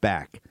fight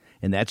back,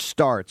 and that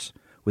starts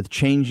with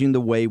changing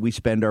the way we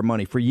spend our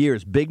money. For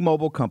years, big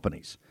mobile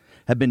companies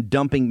have been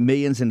dumping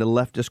millions into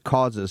leftist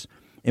causes,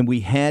 and we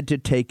had to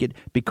take it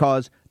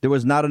because there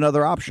was not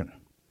another option.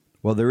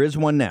 Well, there is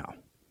one now.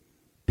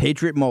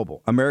 Patriot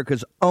Mobile,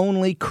 America's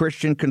only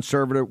Christian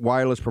conservative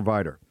wireless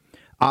provider,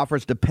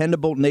 offers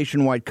dependable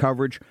nationwide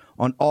coverage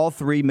on all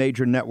 3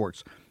 major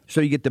networks, so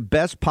you get the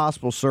best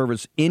possible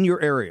service in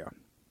your area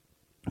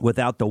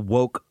without the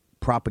woke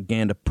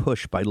propaganda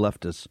push by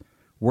leftists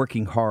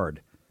working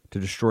hard to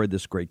destroy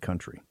this great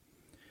country.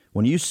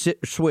 When you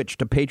switch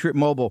to Patriot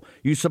Mobile,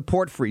 you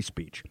support free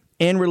speech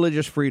and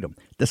religious freedom,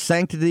 the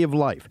sanctity of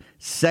life,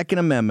 Second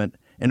Amendment,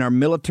 and our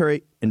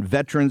military and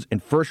veterans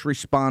and first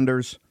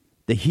responders,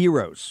 the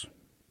heroes.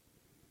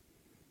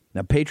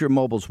 Now, Patriot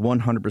Mobile's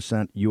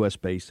 100%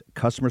 U.S.-based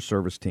customer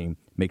service team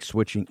makes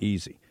switching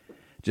easy.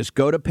 Just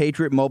go to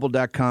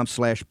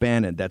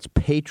patriotmobile.com/Bannon. That's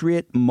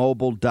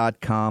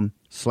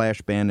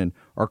patriotmobile.com/Bannon,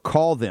 or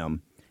call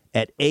them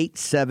at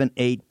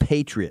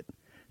 878-PATRIOT.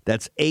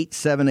 That's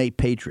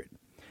 878-PATRIOT.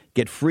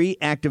 Get free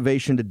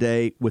activation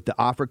today with the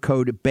offer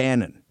code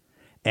Bannon.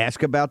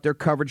 Ask about their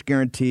coverage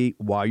guarantee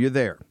while you're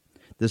there.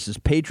 This is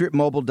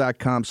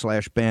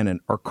patriotmobile.com/Bannon,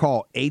 or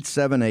call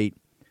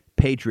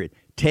 878-PATRIOT.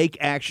 Take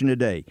action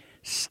today.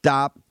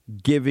 Stop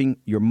giving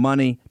your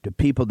money to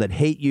people that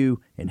hate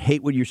you and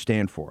hate what you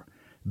stand for.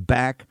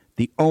 Back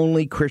the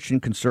only Christian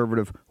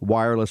conservative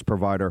wireless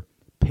provider,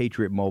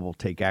 Patriot Mobile.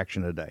 Take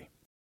action today.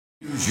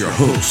 Here's your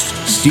host,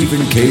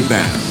 Stephen K.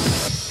 Bannon.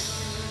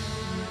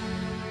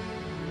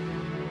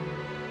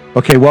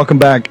 Okay, welcome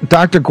back.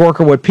 Dr.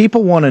 Gorka, what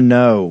people want to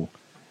know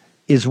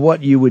is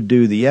what you would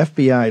do. The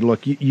FBI,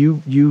 look,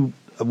 you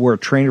were a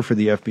trainer for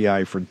the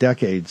FBI for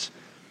decades.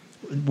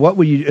 What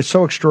would you? It's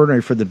so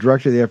extraordinary for the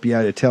director of the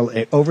FBI to tell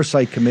an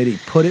oversight committee,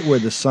 put it where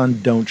the sun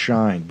don't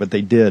shine, but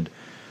they did.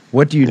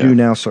 What do you do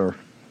now, sir?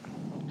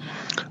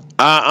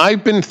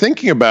 I've been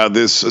thinking about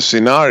this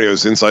scenario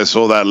since I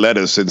saw that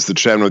letter, since the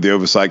chairman of the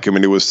Oversight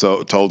Committee was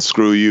told,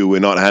 screw you, we're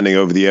not handing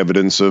over the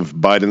evidence of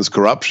Biden's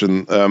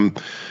corruption.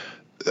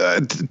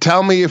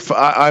 Tell me if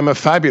I'm a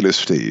fabulous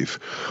Steve.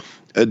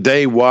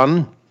 Day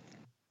one,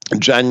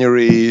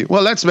 January,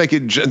 well, let's make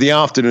it the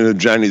afternoon of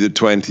January the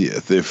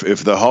 20th.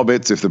 If the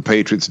hobbits, if the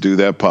patriots do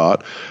their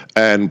part,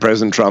 and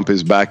President Trump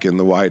is back in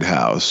the White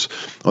House,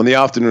 on the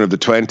afternoon of the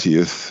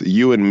 20th,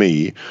 you and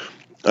me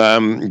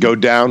go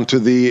down to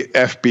the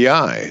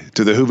FBI,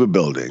 to the Hoover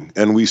Building,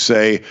 and we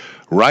say,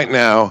 right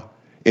now,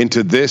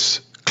 into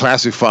this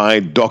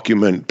classified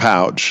document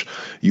pouch,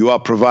 you are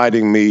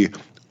providing me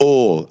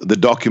all the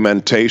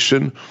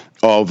documentation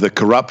of the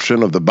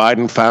corruption of the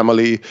Biden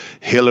family,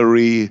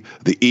 Hillary,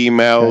 the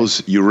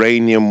emails,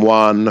 Uranium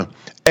One,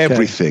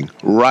 everything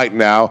right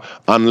now.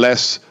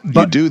 Unless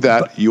you do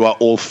that, you are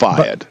all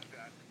fired.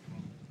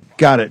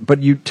 Got it.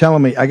 But you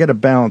telling me, I got to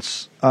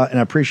balance, and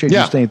I appreciate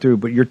you staying through,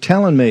 but you're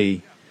telling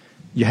me,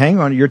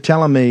 you're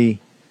telling me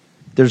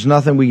there's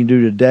nothing we can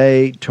do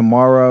today,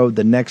 tomorrow,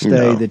 the next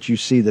day that you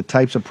see the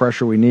types of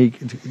pressure we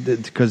need,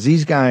 because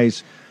these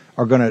guys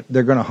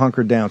they're gonna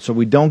hunker down. So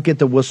we don't get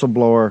the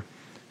whistleblower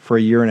for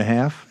a year and a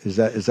half. Is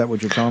that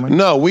what you're telling me?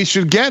 No, we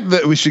should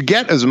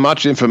get as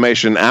much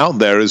information out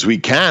there as we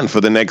can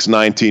for the next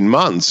 19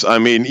 months. I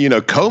mean,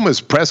 Comer's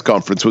press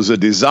conference was a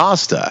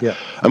disaster. Yeah.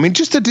 I mean,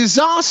 just a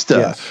disaster.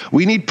 Yes.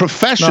 We need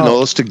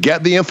professionals to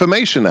get the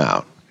information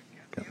out.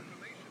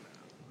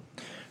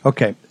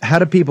 Okay. How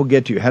do people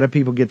get to you? How do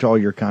people get to all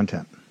your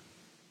content?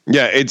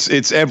 Yeah,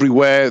 it's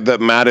everywhere that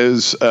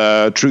matters.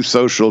 Truth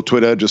Social,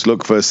 Twitter, just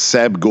look for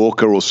Seb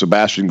Gorka or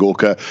Sebastian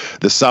Gorka.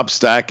 The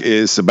Substack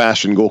is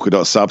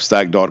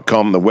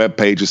sebastiangorka.substack.com. The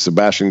webpage is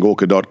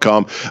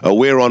sebastiangorka.com.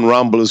 We're on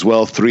Rumble as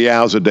well, 3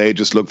 hours a day.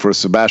 Just look for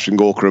Sebastian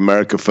Gorka,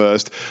 America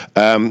First.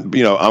 I'm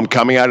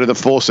coming out of the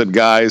faucet,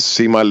 guys.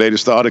 See my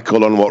latest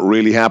article on what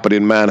really happened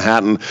in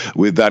Manhattan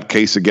with that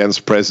case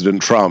against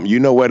President Trump. You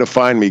know where to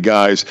find me,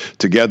 guys.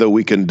 Together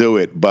we can do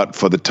it. But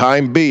for the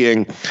time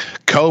being,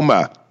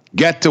 Comer,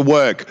 get to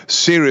work,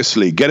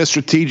 seriously. Get a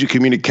strategic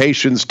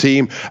communications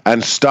team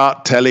and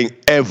start telling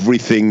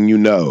everything you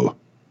know.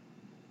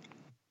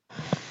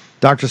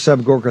 Dr.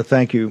 Seb Gorka,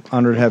 thank you.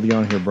 Honored to have you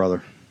on here,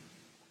 brother.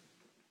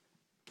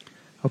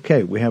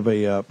 Okay, we have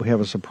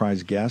a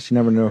surprise guest. You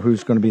never know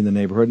who's going to be in the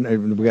neighborhood.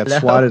 We got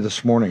swatted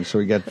this morning, so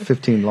we got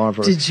 15 law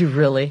enforcement. Did you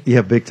really?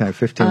 Yeah, big time.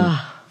 15.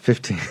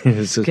 15.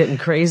 It's getting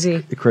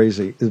crazy.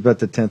 Crazy. It's about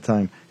the 10th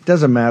time. It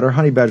doesn't matter.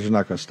 Honey Badger's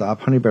not going to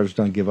stop. Honey Badgers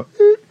don't give up.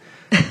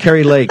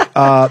 Kerry Lake,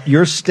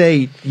 your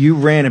state, you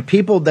ran, and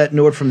people that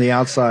knew it from the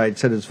outside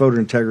said it's voter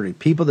integrity.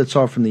 People that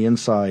saw it from the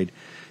inside,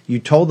 you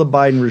told the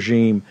Biden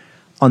regime,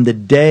 on the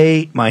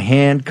day my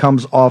hand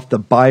comes off the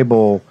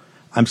Bible,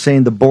 I'm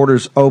saying the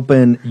border's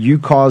open, you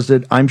caused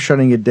it, I'm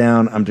shutting it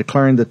down, I'm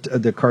declaring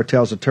the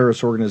cartel's a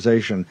terrorist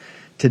organization.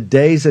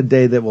 Today's a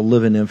day that will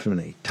live in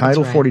infamy.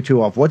 Title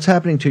 42 off. What's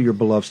happening to your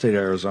beloved state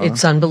of Arizona?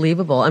 It's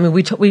unbelievable. I mean,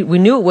 we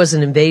knew it was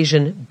an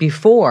invasion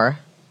before,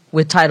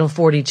 with Title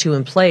 42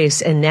 in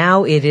place, and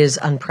now it is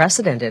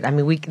unprecedented. I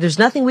mean, there's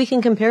nothing we can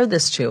compare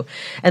this to.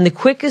 And the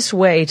quickest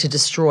way to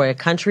destroy a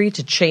country,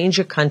 to change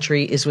a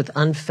country, is with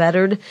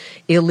unfettered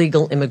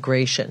illegal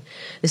immigration.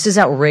 This is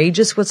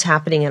outrageous what's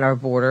happening at our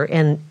border,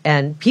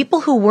 and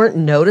people who weren't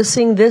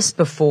noticing this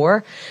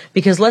before,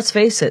 because let's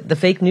face it, the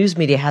fake news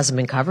media hasn't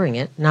been covering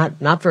it,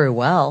 not very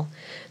well,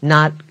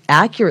 not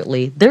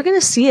accurately, they're going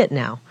to see it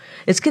now.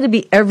 It's going to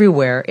be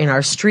everywhere in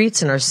our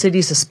streets, in our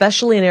cities,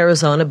 especially in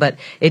Arizona, but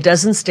it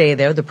doesn't stay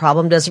there. The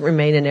problem doesn't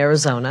remain in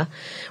Arizona.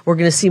 We're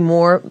going to see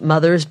more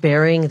mothers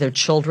burying their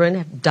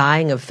children,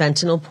 dying of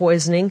fentanyl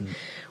poisoning.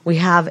 We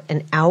have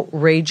an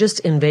outrageous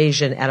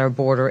invasion at our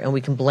border, and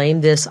we can blame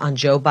this on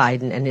Joe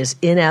Biden and his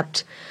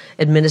inept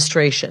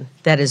administration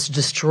that is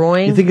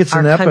destroying You think it's our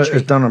inept, country.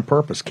 it's done on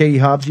purpose? Katie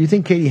Hobbs, do you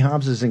think Katie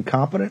Hobbs is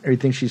incompetent, or do you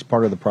think she's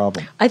part of the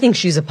problem? I think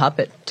she's a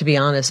puppet, to be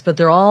honest, but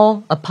they're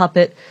all a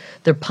puppet.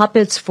 They're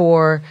puppets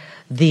for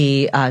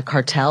the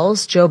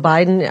cartels. Joe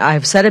Biden,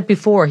 I've said it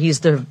before,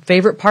 he's their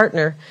favorite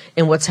partner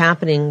in what's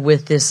happening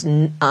with this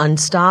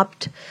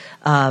unstopped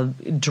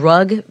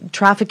drug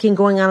trafficking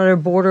going on at our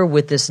border,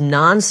 with this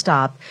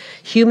nonstop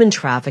human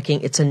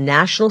trafficking. It's a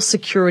national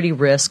security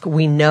risk.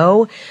 We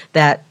know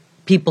that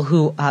people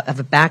who have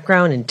a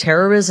background in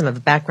terrorism, have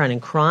a background in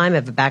crime,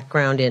 have a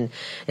background in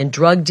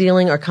drug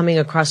dealing are coming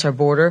across our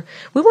border.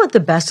 We want the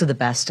best of the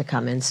best to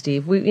come in,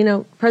 Steve.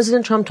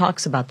 President Trump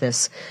talks about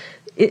this.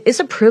 It's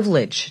a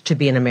privilege to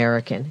be an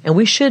American, and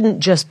we shouldn't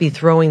just be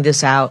throwing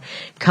this out.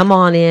 Come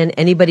on in.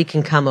 Anybody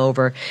can come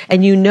over.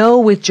 And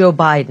with Joe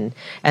Biden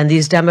and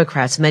these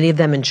Democrats, many of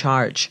them in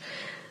charge,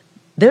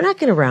 they're not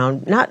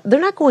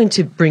going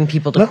to bring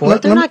people to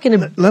court. They're not going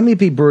to. Let me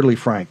be brutally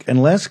frank.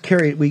 Unless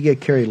we get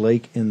Kerry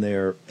Lake in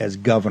there as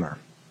governor,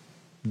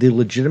 the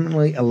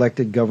legitimately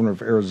elected governor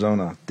of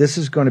Arizona, this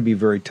is going to be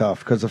very tough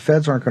because the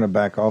feds aren't going to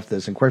back off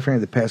this. And quite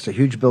frankly, they passed a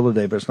huge bill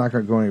today, but it's not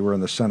going to go anywhere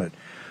in the Senate.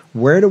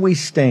 Where do we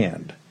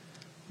stand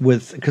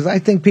because I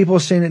think people are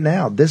seeing it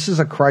now. This is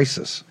a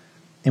crisis,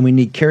 and we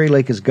need Kerry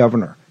Lake as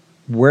governor.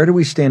 Where do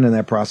we stand in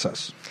that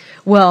process?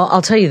 Well,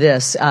 I'll tell you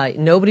this.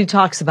 Nobody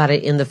talks about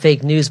it in the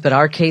fake news, but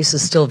our case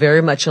is still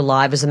very much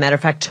alive. As a matter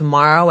of fact,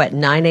 tomorrow at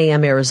 9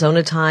 a.m.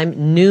 Arizona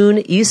time, noon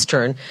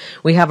Eastern,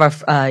 we have our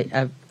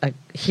a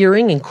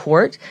hearing in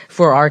court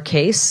for our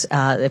case.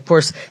 Of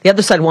course, the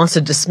other side wants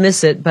to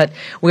dismiss it, but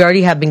we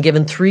already have been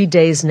given 3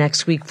 days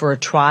next week for a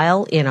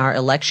trial in our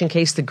election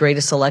case, the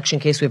greatest election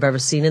case we've ever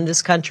seen in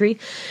this country.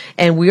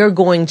 And we are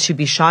going to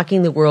be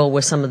shocking the world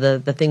with some of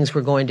the things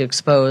we're going to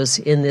expose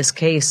in this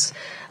case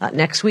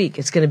next week.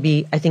 It's going to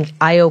be, I think,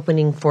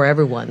 eye-opening for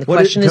everyone. The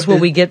question is, will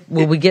we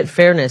get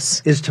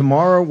fairness? Is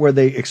tomorrow where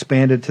they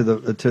expanded to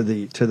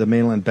the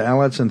mail-in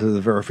ballots and to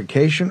the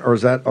verification, or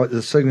is that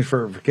the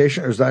signature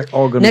verification, or is that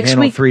all going to be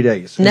handled in 3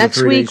 days?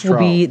 Next week will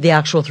be the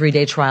actual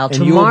 3-day trial. And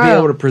tomorrow, you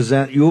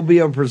will be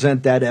able to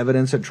present that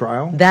evidence at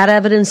trial? That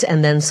evidence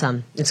and then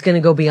some. It's going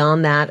to go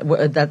beyond that.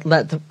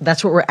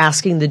 That's what we're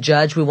asking the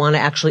judge. We want to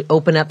actually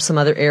open up some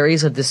other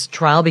areas of this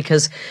trial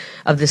because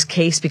of this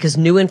case, because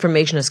new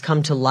information has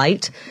come to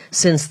light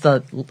since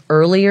the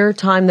earlier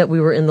time that we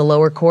were in the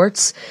lower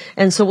courts.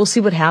 And so we'll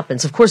see what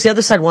happens. Of course, the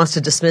other side wants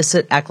to dismiss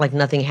it, act like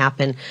nothing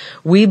happened.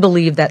 We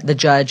believe that the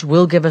judge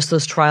will give us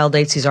those trial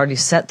dates. He's already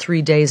set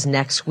 3 days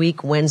next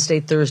week,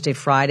 Wednesday, Thursday,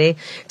 Friday.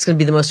 It's going to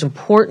be the most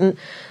important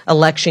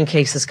election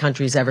case this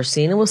country's ever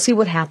seen, and we'll see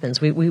what happens.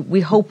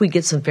 We hope we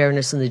get some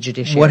fairness in the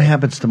judiciary. What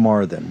happens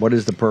tomorrow then? What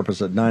is the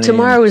purpose at 9 a.m.?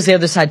 Tomorrow is the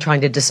other side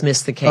trying to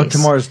dismiss the case. Oh,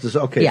 tomorrow's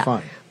okay, yeah.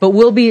 Fine. But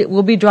we'll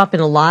be dropping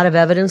a lot of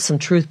evidence, some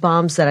truth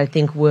bombs that I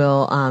think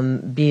will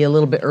be a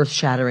little bit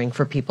earth-shattering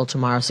for people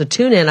tomorrow. So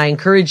tune in. I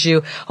encourage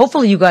you.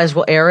 Hopefully you guys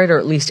will air it, or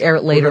at least air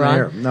it later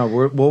on. No,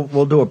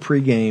 we'll do a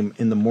pregame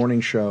in the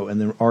morning show,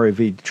 and then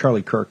RAV,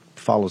 Charlie Kirk,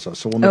 follows us.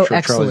 So we'll make sure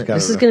excellent. Charlie's got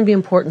This it. is going to be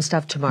important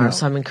stuff tomorrow. No.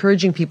 So I'm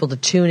encouraging people to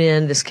tune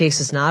in. This case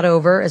is not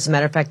over. As a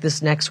matter of fact,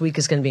 this next week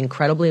is going to be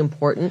incredibly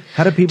important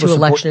to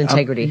election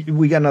integrity.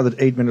 We got another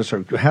 8 minutes.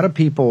 How do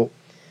people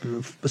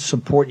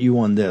support you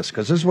on this?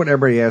 Because this is what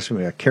everybody asks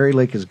me about. Kerry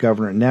Lake is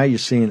governor, and now you're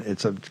seeing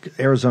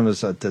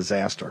Arizona's a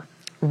disaster.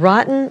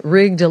 Rotten,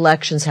 rigged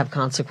elections have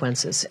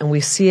consequences, and we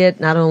see it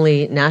not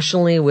only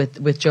nationally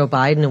with Joe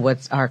Biden and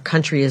what our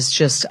country is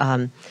just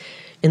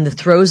in the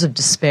throes of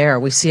despair.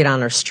 We see it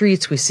on our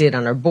streets. We see it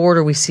on our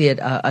border. We see it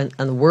on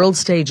the world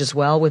stage as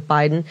well with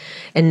Biden.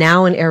 And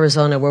now in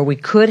Arizona, where we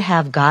could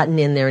have gotten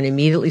in there and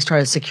immediately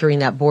started securing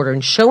that border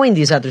and showing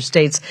these other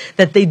states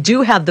that they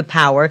do have the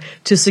power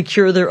to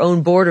secure their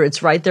own border.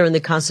 It's right there in the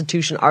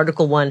Constitution,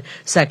 Article 1,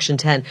 Section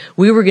 10.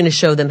 We were going to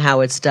show them how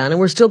it's done, and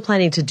we're still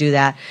planning to do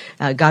that,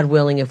 God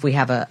willing, if we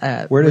have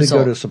a Where do result.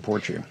 they go to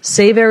support you?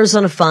 Save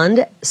Arizona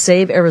Fund,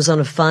 Save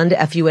Arizona Fund,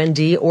 FUND,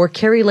 or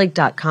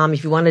KerryLake.com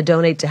if you want to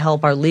donate to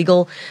help our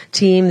legal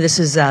team. This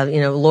is,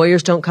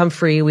 lawyers don't come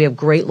free. We have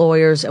great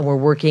lawyers, and we're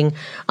working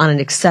on an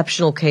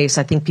exceptional case.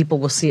 I think people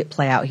will see it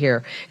play out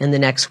here in the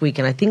next week,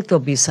 and I think there'll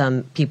be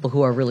some people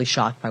who are really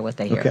shocked by what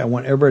they hear. Okay, I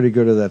want everybody to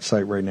go to that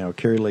site right now.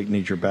 Kerry Lake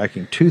needs your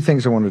backing. 2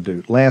 things I want to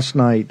do. Last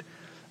night,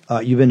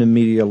 you've been in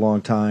media a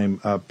long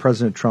time.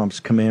 President Trump's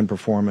command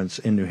performance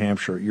in New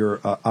Hampshire,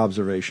 your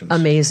observations.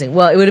 Amazing.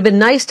 Well, it would have been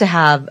nice to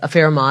have a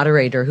fair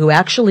moderator who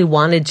actually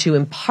wanted to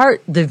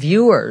impart the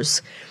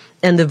viewers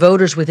and the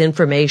voters with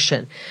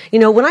information.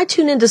 When I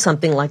tune into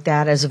something like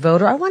that as a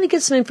voter, I want to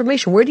get some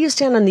information. Where do you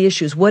stand on the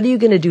issues? What are you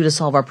going to do to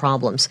solve our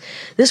problems?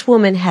 This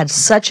woman had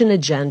such an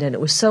agenda, and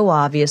it was so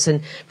obvious.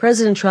 And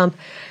President Trump,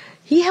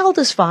 He held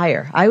his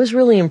fire. I was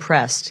really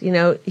impressed. You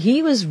know,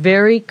 he was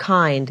very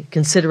kind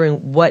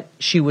considering what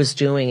she was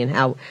doing and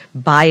how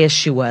biased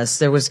she was.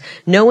 There was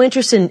no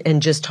interest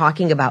in just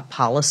talking about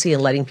policy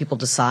and letting people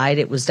decide.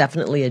 It was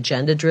definitely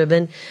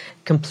agenda-driven,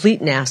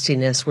 complete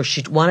nastiness where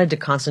she wanted to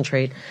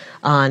concentrate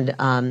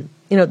on,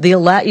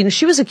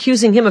 she was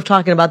accusing him of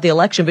talking about the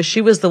election, but she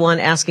was the one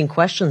asking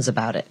questions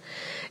about it.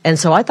 And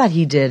so I thought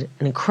he did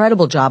an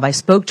incredible job. I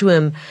spoke to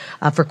him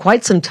for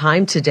quite some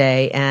time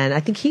today, and I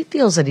think he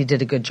feels that he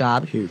did a good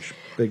job. Huge.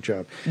 Big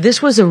job. This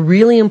was a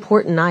really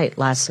important night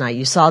last night.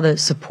 You saw the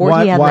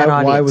support he had in that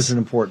audience. Why was it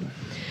important?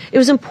 It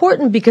was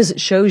important because it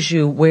shows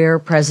you where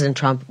President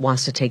Trump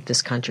wants to take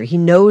this country. He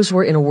knows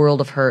we're in a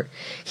world of hurt.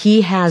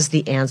 He has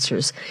the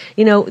answers.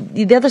 You know,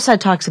 the other side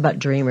talks about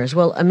dreamers.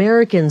 Well,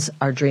 Americans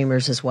are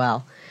dreamers as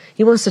well.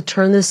 He wants to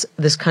turn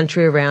this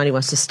country around. He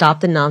wants to stop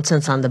the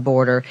nonsense on the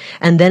border.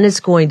 And then it's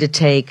going to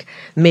take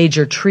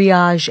major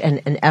triage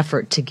and an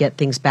effort to get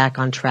things back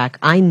on track.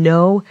 I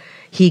know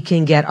he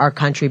can get our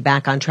country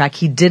back on track.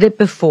 He did it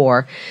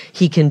before.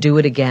 He can do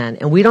it again.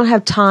 And we don't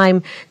have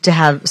time to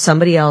have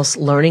somebody else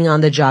learning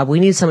on the job. We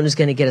need someone who's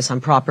going to get us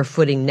on proper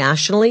footing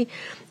nationally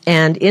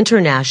and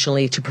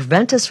internationally to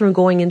prevent us from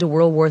going into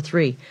World War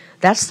III.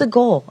 That's the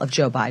goal of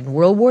Joe Biden.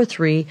 World War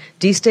III,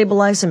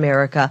 destabilize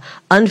America,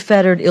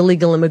 unfettered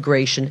illegal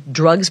immigration,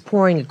 drugs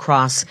pouring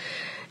across.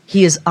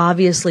 He is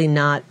obviously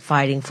not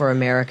fighting for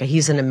America.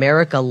 He's an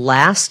America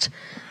last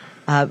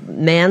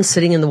man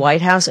sitting in the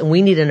White House, and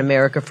we need an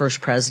America first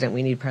president.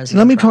 We need President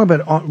Let me Trump. talk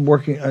about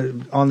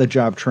working on the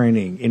job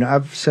training. You know,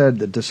 I've said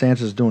that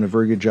DeSantis is doing a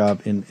very good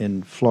job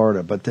in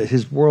Florida, but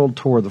his world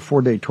tour, the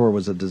 4-day tour,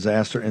 was a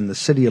disaster. And the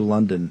city of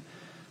London,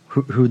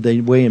 who they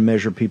weigh and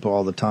measure people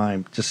all the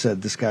time, just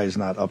said this guy is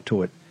not up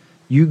to it.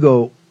 You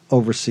go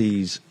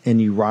overseas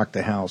and you rock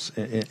the house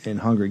in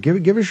Hungary.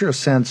 Give us your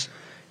sense.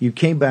 You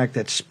came back.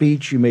 That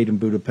speech you made in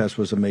Budapest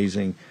was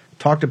amazing.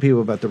 Talk to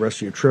people about the rest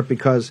of your trip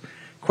because,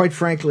 quite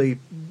frankly,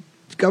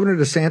 Governor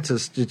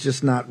DeSantis is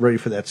just not ready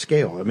for that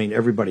scale. I mean,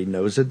 everybody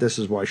knows it. This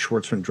is why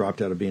Schwartzman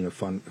dropped out of being a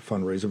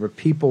fundraiser. But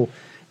people,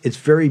 it's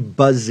very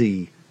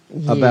buzzy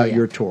about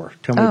your tour.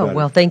 Tell me about it. Oh,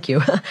 well, thank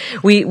you.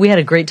 We had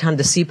a great time.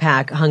 The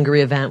CPAC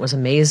Hungary event was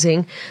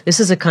amazing. This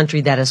is a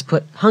country that has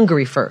put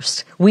Hungary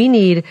first. We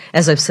need,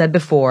 as I've said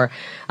before,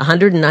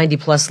 190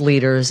 plus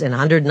leaders in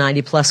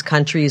 190 plus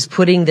countries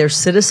putting their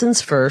citizens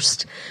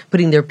first,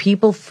 putting their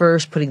people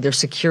first, putting their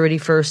security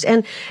first,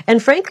 and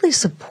frankly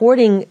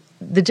supporting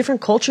the different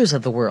cultures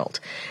of the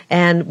world.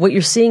 And what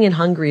you're seeing in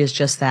Hungary is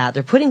just that.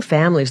 They're putting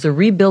families, they're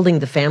rebuilding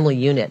the family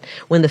unit.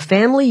 When the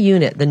family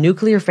unit, the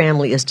nuclear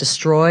family, is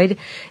destroyed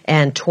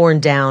and torn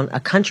down, a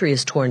country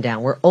is torn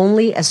down. We're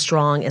only as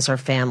strong as our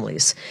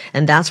families.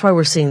 And that's why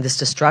we're seeing this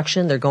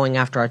destruction. They're going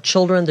after our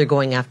children. They're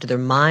going after their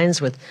minds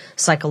with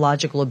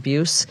psychological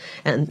abuse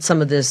and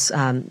some of this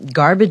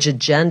garbage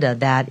agenda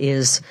that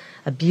is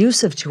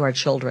abusive to our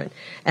children.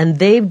 And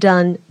they've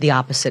done the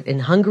opposite. In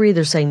Hungary,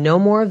 they're saying no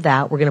more of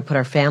that. We're going to put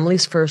our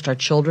families first, our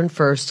children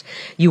first.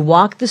 You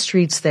walk the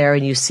streets there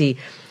and you see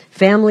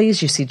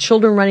families, you see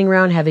children running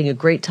around having a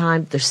great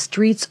time. The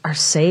streets are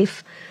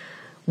safe.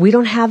 We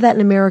don't have that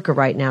in America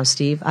right now,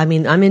 Steve. I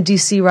mean, I'm in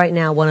D.C. right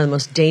now, one of the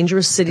most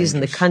dangerous cities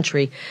in the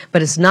country,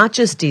 but it's not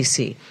just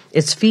D.C.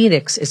 It's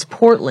Phoenix, it's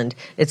Portland,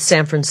 it's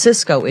San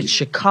Francisco, it's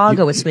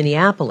Chicago, it's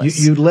Minneapolis.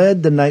 You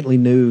led the nightly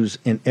news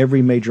in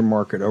every major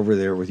market over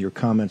there with your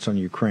comments on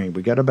Ukraine.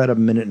 We got about a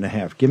minute and a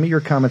half. Give me your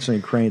comments on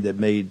Ukraine that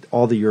made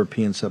all the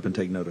Europeans up and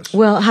take notice.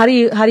 Well, how do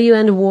you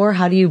end a war?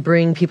 How do you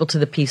bring people to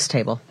the peace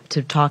table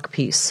to talk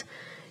peace?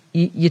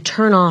 You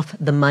turn off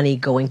the money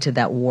going to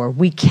that war.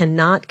 We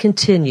cannot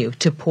continue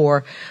to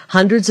pour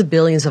hundreds of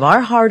billions of our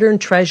hard-earned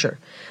treasure,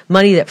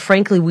 money that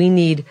frankly we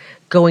need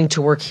going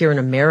to work here in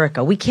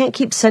America. We can't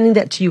keep sending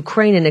that to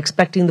Ukraine and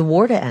expecting the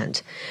war to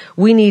end.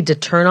 We need to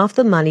turn off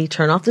the money,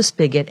 turn off the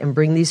spigot, and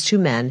bring these two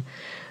men,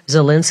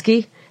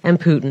 Zelensky and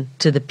Putin,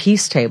 to the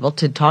peace table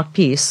to talk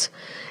peace.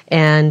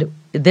 And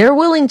they're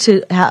willing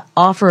to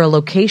offer a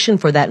location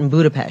for that in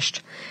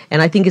Budapest.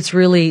 And I think it's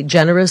really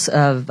generous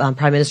of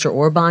Prime Minister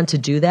Orban to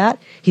do that.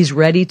 He's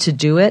ready to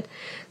do it.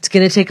 It's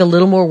going to take a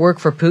little more work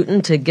for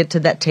Putin to get to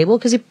that table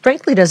because he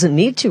frankly doesn't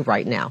need to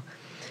right now.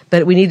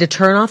 But we need to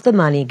turn off the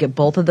money, get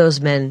both of those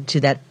men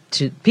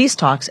to peace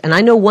talks. And I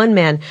know one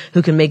man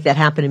who can make that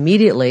happen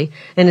immediately,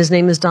 and his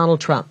name is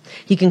Donald Trump.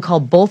 He can call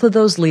both of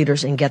those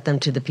leaders and get them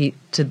to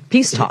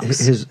peace talks.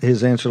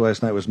 His answer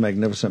last night was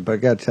magnificent, but I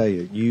got to tell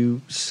you,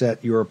 you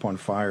set Europe on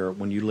fire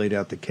when you laid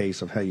out the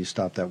case of how you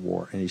stopped that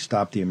war and you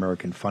stopped the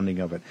American funding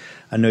of it.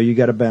 I know you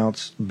got to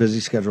bounce, busy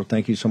schedule.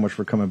 Thank you so much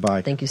for coming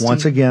by. Thank you, Steve.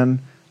 Once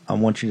again, I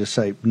want you to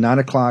say 9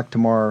 o'clock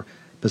tomorrow,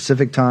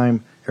 Pacific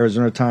time,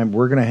 Arizona time.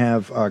 We're going to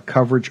have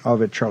coverage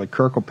of it. Charlie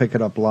Kirk will pick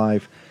it up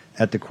live.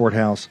 at the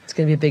courthouse. It's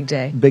going to be a big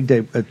day. Big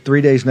day.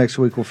 3 days next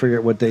week. We'll figure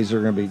out what days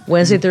they're going to be.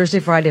 Wednesday, Thursday,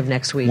 Friday of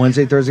next week.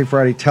 Wednesday, Thursday,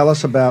 Friday. Tell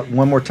us about,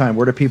 one more time,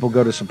 where do people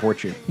go to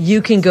support you?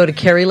 You can go to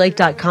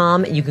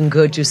carrylake.com. You can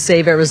go to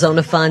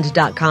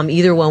savearizonafund.com.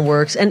 Either one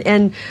works.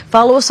 And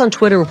follow us on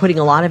Twitter. We're putting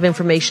a lot of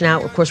information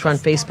out. Of course, we're on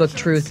Facebook,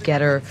 Truth,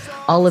 Getter,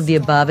 all of the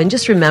above. And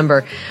just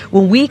remember,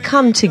 when we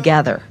come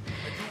together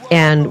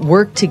and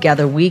work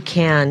together, we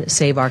can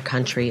save our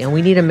country. And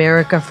we need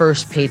America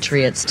First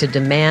patriots to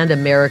demand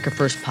America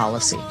First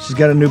policy. She's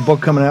got a new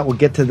book coming out. We'll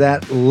get to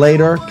that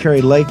later.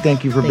 Carrie Lake,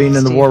 thank you for being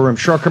in the War Room.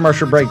 Short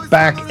commercial break.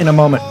 Back in a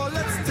moment.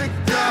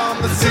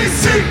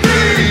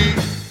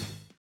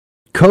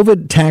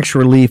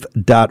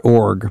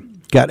 COVIDtaxrelief.org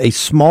got a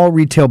small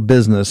retail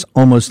business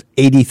almost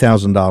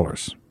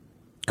 $80,000.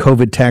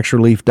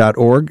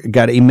 COVIDtaxrelief.org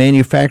got a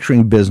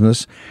manufacturing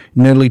business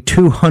nearly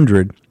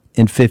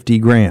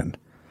 $250,000.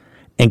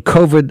 And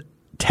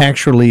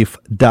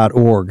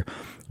COVIDtaxrelief.org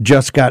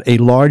just got a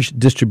large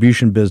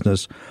distribution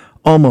business,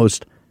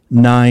 almost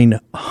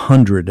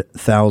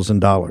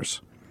 $900,000.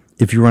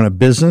 If you run a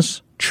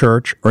business,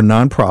 church, or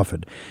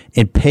nonprofit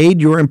and paid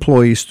your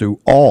employees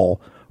through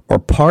all or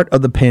part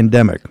of the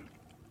pandemic,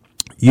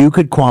 you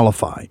could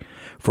qualify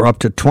for up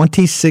to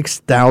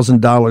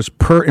 $26,000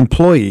 per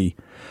employee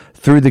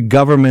through the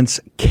government's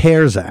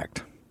CARES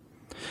Act.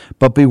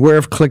 But beware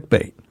of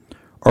clickbait,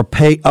 or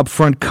pay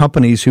upfront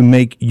companies who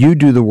make you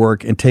do the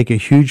work and take a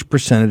huge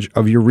percentage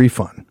of your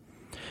refund.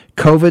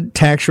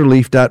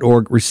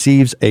 COVIDtaxrelief.org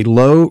receives a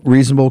low,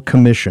 reasonable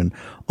commission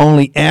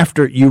only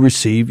after you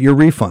receive your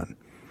refund.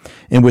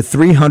 And with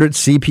 300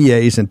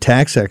 CPAs and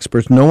tax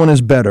experts, no one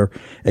is better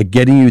at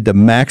getting you the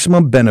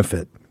maximum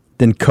benefit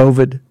than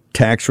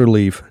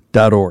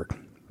COVIDtaxrelief.org.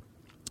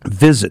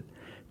 Visit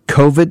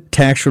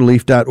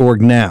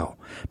COVIDtaxrelief.org now,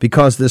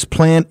 because this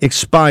plan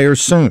expires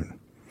soon.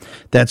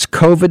 That's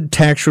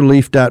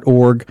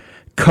COVIDtaxrelief.org,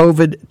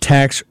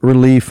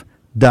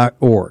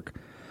 COVIDtaxrelief.org.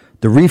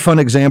 The refund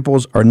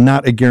examples are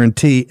not a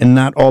guarantee, and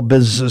not all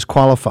businesses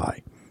qualify.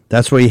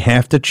 That's why you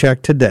have to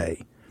check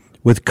today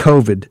with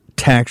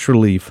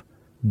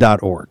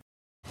COVIDtaxrelief.org.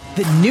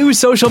 The new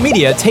social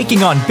media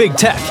taking on big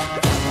tech,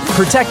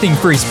 protecting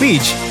free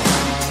speech,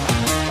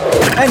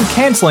 and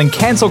canceling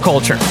cancel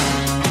culture.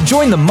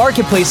 Join the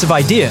marketplace of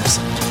ideas.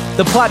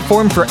 The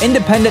platform for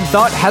independent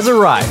thought has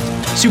arrived.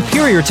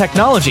 Superior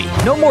technology.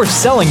 No more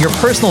selling your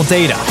personal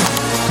data.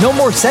 No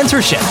more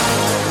censorship.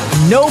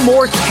 No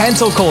more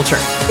cancel culture.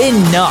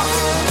 Enough.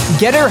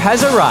 Getter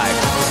has arrived.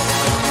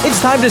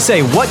 It's time to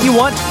say what you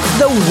want,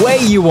 the way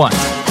you want.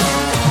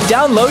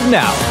 Download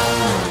now.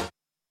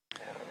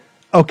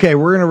 Okay,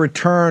 we're going to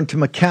return to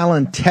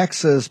McAllen,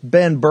 Texas.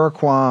 Ben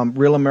Berquam,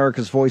 Real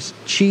America's Voice,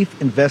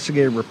 chief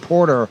investigative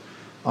reporter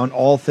on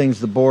all things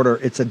the border.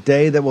 It's a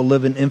day that will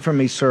live in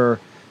infamy, sir.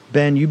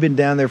 Ben, you've been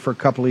down there for a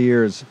couple of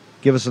years.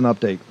 Give us an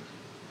update.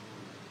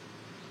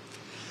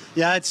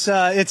 Yeah, it's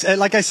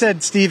like I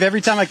said, Steve, every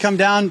time I come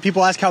down,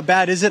 people ask how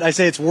bad is it? I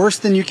say it's worse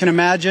than you can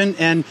imagine.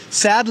 And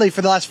sadly,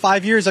 for the last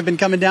 5 years, I've been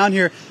coming down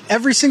here.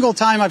 Every single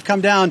time I've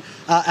come down,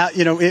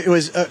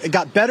 it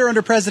got better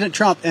under President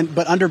Trump,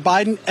 but under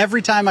Biden,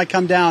 every time I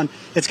come down,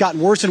 it's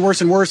gotten worse and worse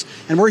and worse.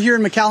 And we're here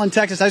in McAllen,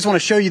 Texas. I just want to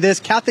show you this.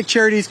 Catholic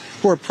Charities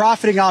who are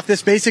profiting off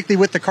this, basically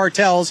with the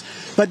cartels.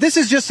 But this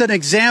is just an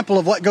example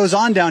of what goes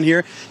on down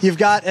here. You've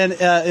got an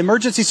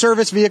emergency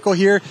service vehicle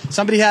here.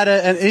 Somebody had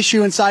an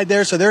issue inside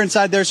there, so they're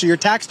inside there. So your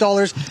tax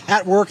dollars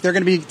at work, they're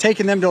going to be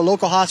taking them to a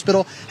local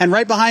hospital. And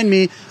right behind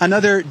me,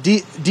 another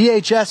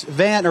DHS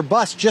van or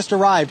bus just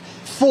arrived.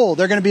 Full.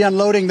 They're going to be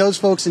unloading those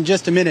folks in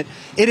just a minute.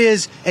 It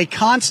is a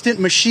constant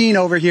machine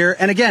over here.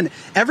 And again,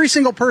 every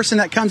single person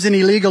that comes in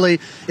illegally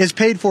is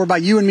paid for by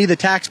you and me, the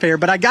taxpayer.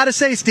 But I got to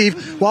say,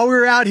 Steve, while we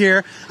were out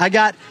here, I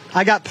got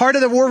part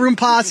of the War Room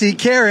posse,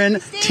 Karen,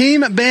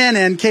 Team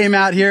Bannon came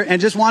out here and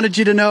just wanted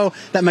you to know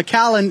that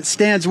McAllen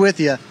stands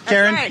with you.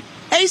 Karen? Right.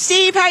 Hey,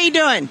 Steve, how you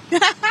doing?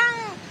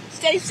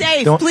 Stay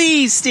safe,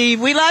 please,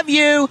 Steve. We love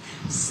you.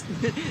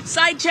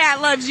 Side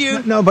chat loves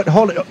you. No, but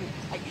hold it.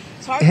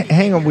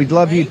 Hang on, we'd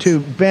love you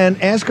too.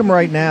 Ben, ask him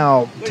right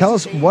now. Tell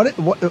us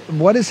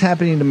what is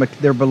happening to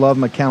their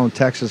beloved McAllen,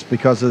 Texas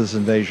because of this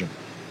invasion.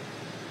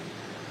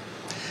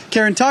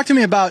 Karen, talk to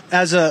me about,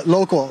 as a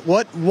local,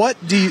 what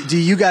do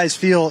you guys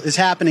feel is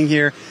happening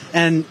here?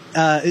 And,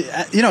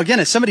 again,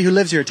 as somebody who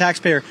lives here, a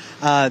taxpayer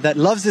that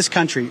loves this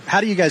country,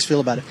 how do you guys feel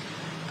about it?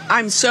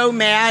 I'm so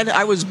mad.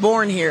 I was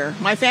born here.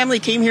 My family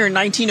came here in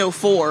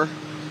 1904.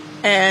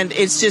 And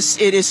it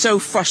is so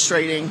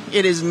frustrating.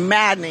 It is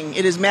maddening.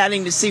 It is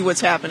maddening to see what's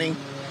happening.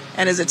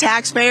 And as a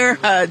taxpayer,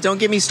 don't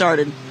get me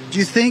started. Do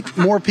you think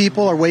more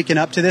people are waking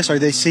up to this? Are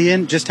they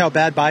seeing just how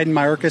bad Biden,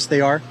 Mayorkas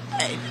they are?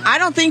 I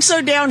don't think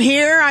so down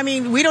here. I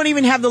mean, we don't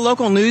even have the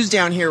local news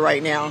down here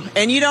right now.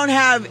 And you don't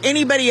have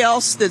anybody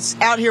else that's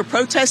out here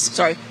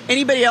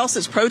anybody else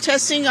that's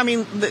protesting. I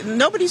mean,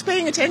 nobody's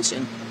paying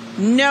attention.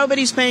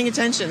 Nobody's paying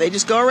attention. They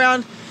just go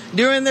around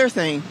doing their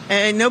thing,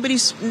 and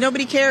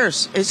nobody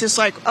cares. It's just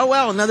like, oh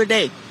well, another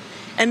day.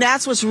 And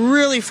that's what's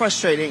really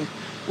frustrating.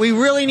 We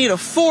really need a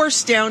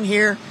force down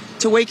here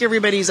to wake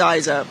everybody's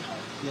eyes up.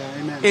 Yeah,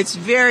 amen. It's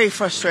very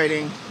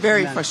frustrating.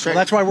 Very frustrating.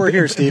 Well, that's why we're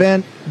here, Steve.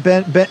 Ben,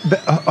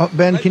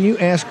 can you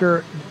ask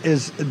her,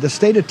 is the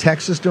state of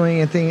Texas doing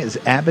anything? Is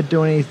Abbott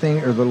doing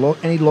anything? Or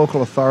any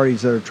local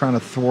authorities that are trying to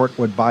thwart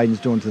what Biden's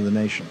doing to the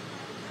nation?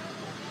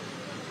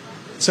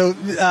 So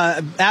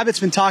Abbott's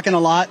been talking a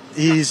lot.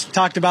 He's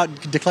talked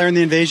about declaring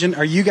the invasion.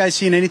 Are you guys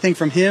seeing anything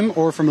from him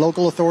or from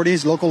local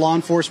authorities, local law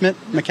enforcement,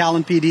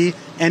 McAllen PD,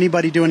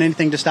 anybody doing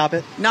anything to stop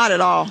it? Not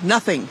at all.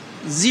 Nothing.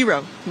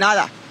 Zero.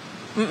 Nada.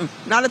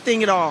 Not a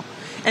thing at all.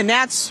 And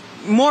that's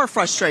more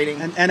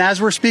frustrating. And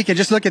as we're speaking,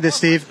 just look at this,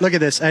 Steve. Look at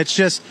this.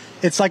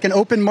 It's like an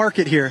open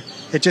market here.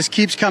 It just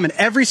keeps coming.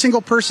 Every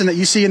single person that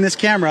you see in this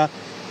camera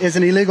is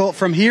an illegal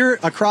from here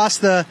across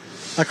the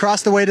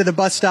way to the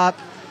bus stop.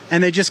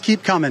 And they just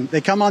keep coming.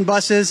 They come on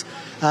buses.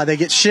 They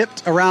get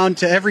shipped around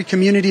to every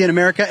community in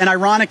America. And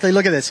ironically,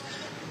 look at this.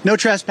 No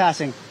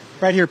trespassing.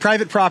 Right here,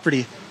 private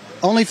property.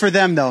 Only for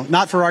them, though,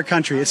 not for our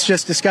country. It's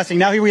just disgusting.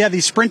 Now here we have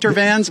these Sprinter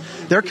vans.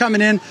 They're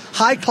coming in.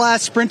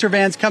 High-class Sprinter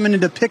vans coming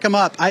in to pick them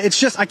up.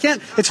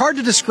 It's hard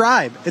to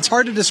describe. It's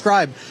hard to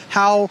describe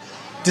how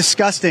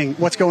disgusting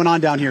what's going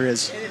on down here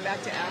is.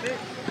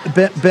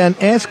 Ben,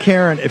 ask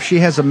Karen if she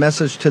has a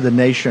message to the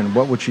nation.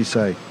 What would she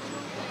say?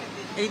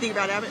 Anything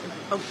about Abbott?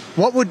 Oh.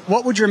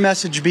 What would your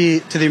message be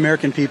to the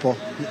American people?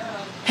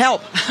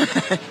 Help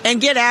and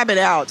get Abbott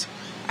out.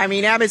 I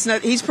mean,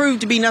 he's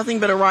proved to be nothing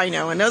but a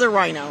rhino, another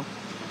rhino,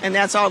 and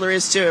that's all there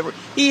is to it.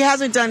 He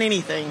hasn't done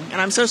anything, and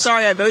I'm so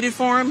sorry I voted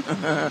for him.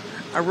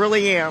 I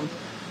really am.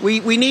 We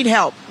need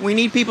help. We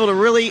need people to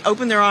really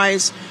open their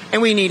eyes,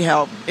 and we need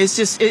help. It's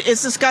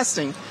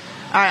disgusting.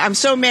 I'm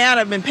so mad.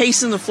 I've been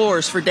pacing the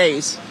floors for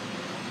days,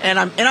 and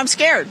I'm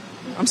scared.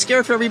 I'm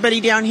scared for everybody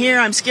down here.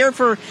 I'm scared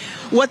for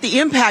what the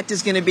impact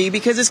is going to be,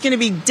 because it's going to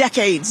be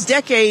decades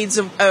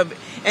of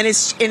and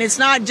it's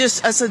not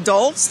just us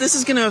adults. This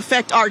is going to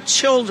affect our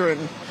children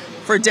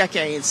for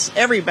decades.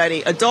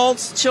 Everybody,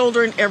 adults,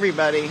 children,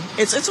 everybody.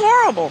 It's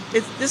horrible.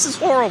 This is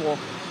horrible.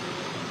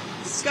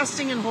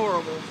 Disgusting and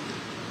horrible.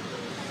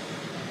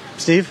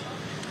 Steve?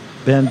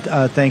 Ben,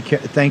 thank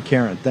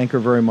Karen. Thank her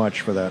very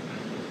much for that.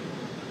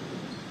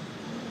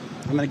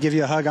 I'm going to give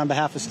you a hug on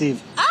behalf of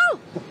Steve. Oh!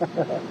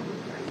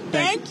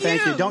 Thank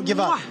you. Don't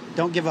give up.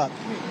 Don't give up.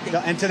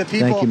 And to the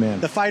people, thank you, man.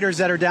 The fighters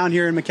that are down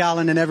here in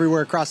McAllen and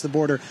everywhere across the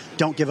border,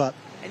 don't give up.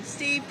 And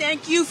Steve,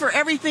 thank you for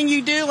everything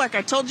you do. Like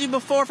I told you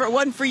before, if it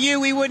wasn't for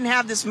you, we wouldn't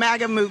have this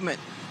MAGA movement.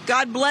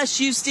 God bless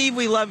you, Steve.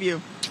 We love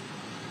you.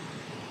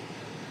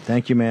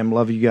 Thank you, ma'am.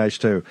 Love you guys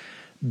too.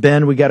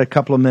 Ben, we got a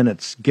couple of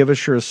minutes. Give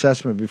us your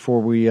assessment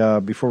before we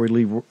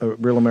leave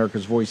Real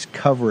America's Voice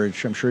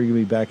coverage. I'm sure you'll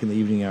be back in the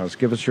evening hours.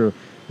 Give us your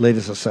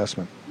latest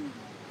assessment.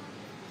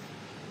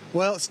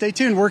 Well, stay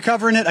tuned. We're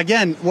covering it.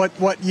 Again,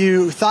 what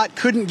you thought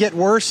couldn't get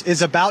worse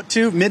is about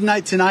to.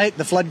 Midnight tonight,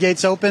 the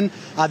floodgates open.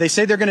 They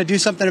say they're going to do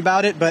something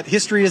about it, but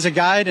history is a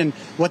guide, and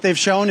what they've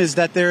shown is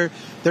that they're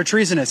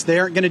treasonous. They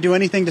aren't going to do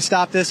anything to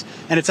stop this,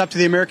 and it's up to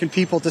the American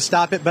people to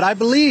stop it. But I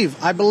believe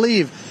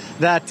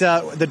that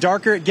the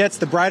darker it gets,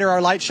 the brighter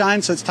our light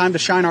shines, so it's time to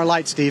shine our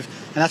light, Steve.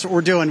 And that's what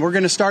we're doing. We're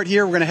going to start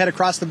here. We're going to head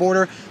across the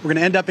border. We're going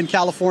to end up in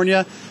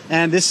California.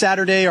 And this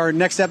Saturday, our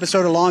next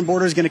episode of Law and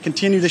Border is going to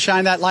continue to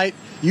shine that light.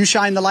 You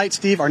shine the light,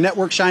 Steve. Our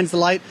network shines the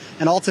light.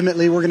 And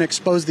ultimately, we're going to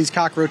expose these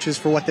cockroaches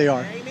for what they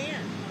are. Amen.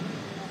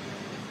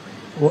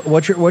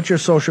 What's your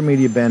social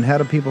media, Ben? How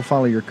do people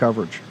follow your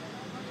coverage?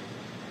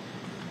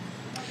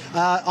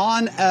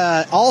 On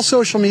all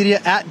social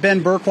media at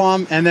Ben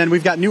Berquam, and then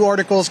we've got new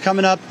articles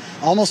coming up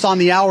almost on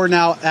the hour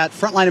now at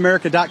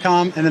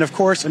frontlineamerica.com, and then of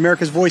course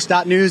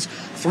americasvoice.news,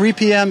 3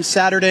 p.m.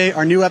 Saturday,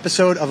 our new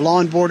episode of Law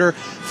and Border,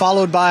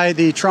 followed by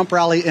the Trump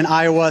rally in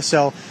Iowa,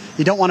 so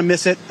you don't want to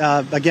miss it.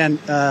 Again,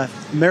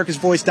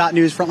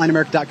 americasvoice.news,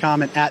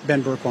 frontlineamerica.com, and at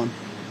Ben Berquam.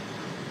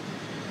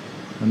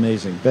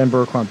 Amazing. Ben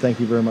Berquam, thank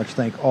you very much.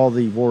 Thank all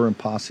the War Room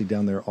posse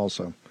down there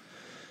also.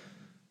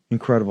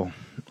 Incredible.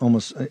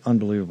 Almost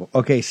unbelievable.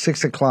 Okay,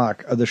 6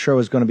 o'clock. The show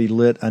is going to be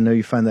lit. I know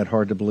you find that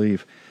hard to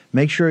believe.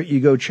 Make sure you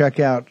go check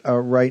out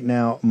right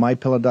now,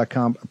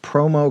 mypillow.com,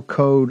 promo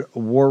code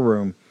War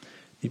Room.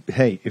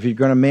 Hey, if you're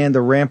going to man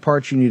the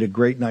ramparts, you need a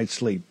great night's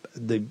sleep.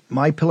 The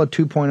MyPillow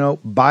 2.0,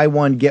 buy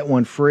one, get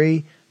one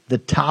free. The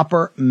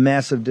topper,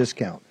 massive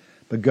discount.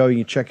 But go,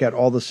 you can check out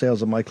all the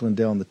sales of Mike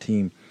Lindell and the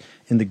team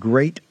in the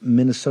great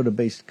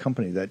Minnesota-based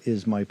company that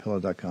is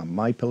mypillow.com.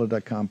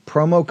 Mypillow.com,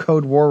 promo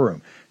code War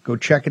Room. Go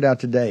check it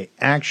out today.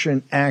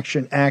 Action,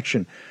 action,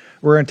 action.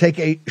 We're going to take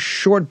a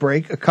short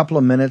break, a couple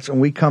of minutes, and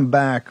we come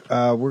back.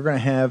 We're going to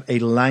have a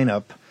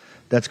lineup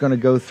that's going to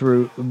go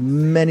through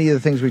many of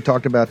the things we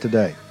talked about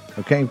today.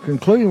 Okay,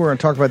 concluding, we're going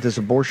to talk about this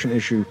abortion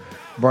issue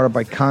brought up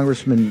by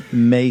Congressman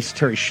Mace.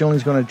 Terry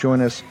Schilling's going to join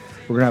us.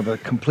 We're going to have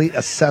a complete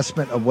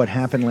assessment of what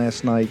happened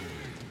last night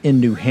in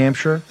New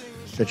Hampshire,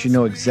 that you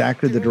know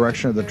exactly the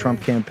direction of the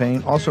Trump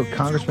campaign. Also,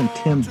 Congressman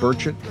Tim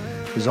Burchett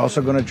is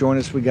also going to join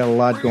us. We got a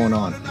lot going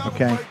on,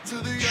 okay?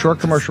 Short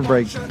commercial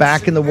break.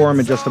 Back in the War Room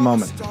in just a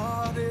moment.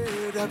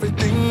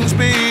 Everything's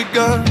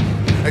begun,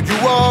 and you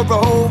are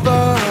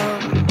over.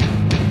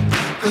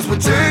 'Cause we're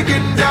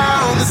taking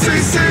down the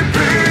CCP.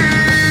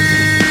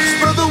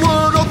 Spread the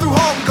word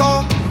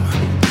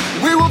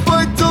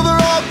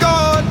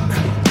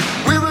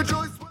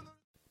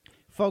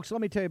Folks,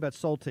 let me tell you about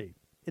Solti.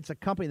 It's a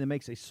company that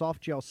makes a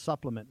soft gel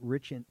supplement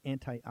rich in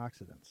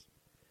antioxidants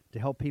to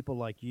help people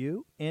like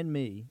you and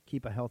me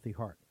keep a healthy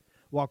heart.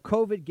 While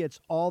COVID gets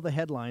all the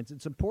headlines,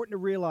 it's important to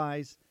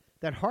realize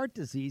that heart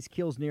disease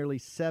kills nearly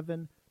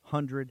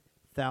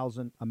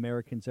 700,000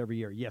 Americans every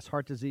year. Yes,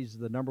 heart disease is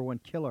the number one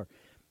killer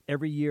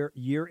every year,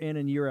 year in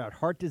and year out.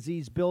 Heart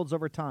disease builds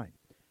over time.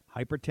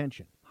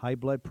 Hypertension, high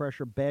blood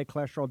pressure, bad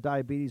cholesterol,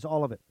 diabetes,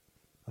 all of it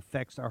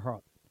affects our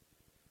heart.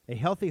 A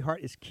healthy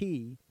heart is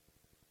key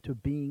to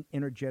being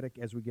energetic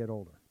as we get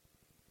older.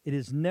 It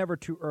is never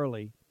too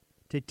early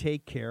to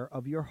take care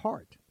of your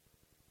heart.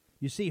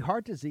 You see,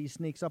 heart disease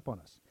sneaks up on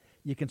us.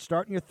 You can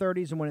start in your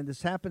 30s, and when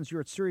this happens,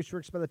 you're at serious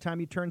risk by the time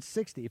you turn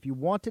 60. If you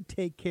want to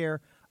take care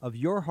of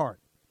your heart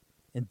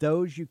and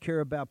those you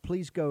care about,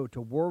 please go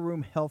to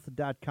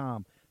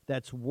warroomhealth.com.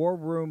 That's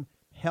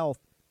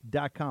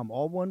warroomhealth.com.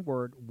 All one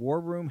word,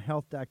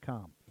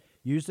 warroomhealth.com.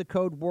 Use the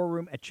code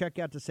WARROOM at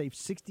checkout to save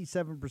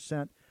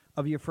 67%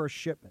 of your first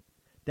shipment.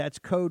 That's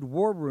code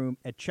WARROOM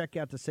at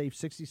checkout to save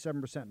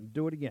 67%. And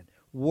do it again.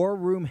 War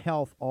Room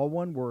Health, all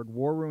one word,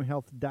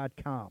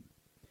 warroomhealth.com.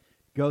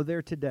 Go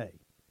there today.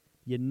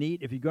 You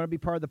need, if you're going to be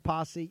part of the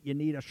posse, you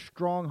need a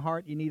strong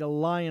heart. You need a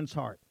lion's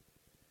heart.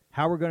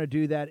 How we're going to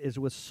do that is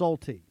with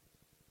Solti.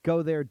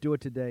 Go there, do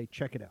it today.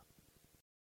 Check it out.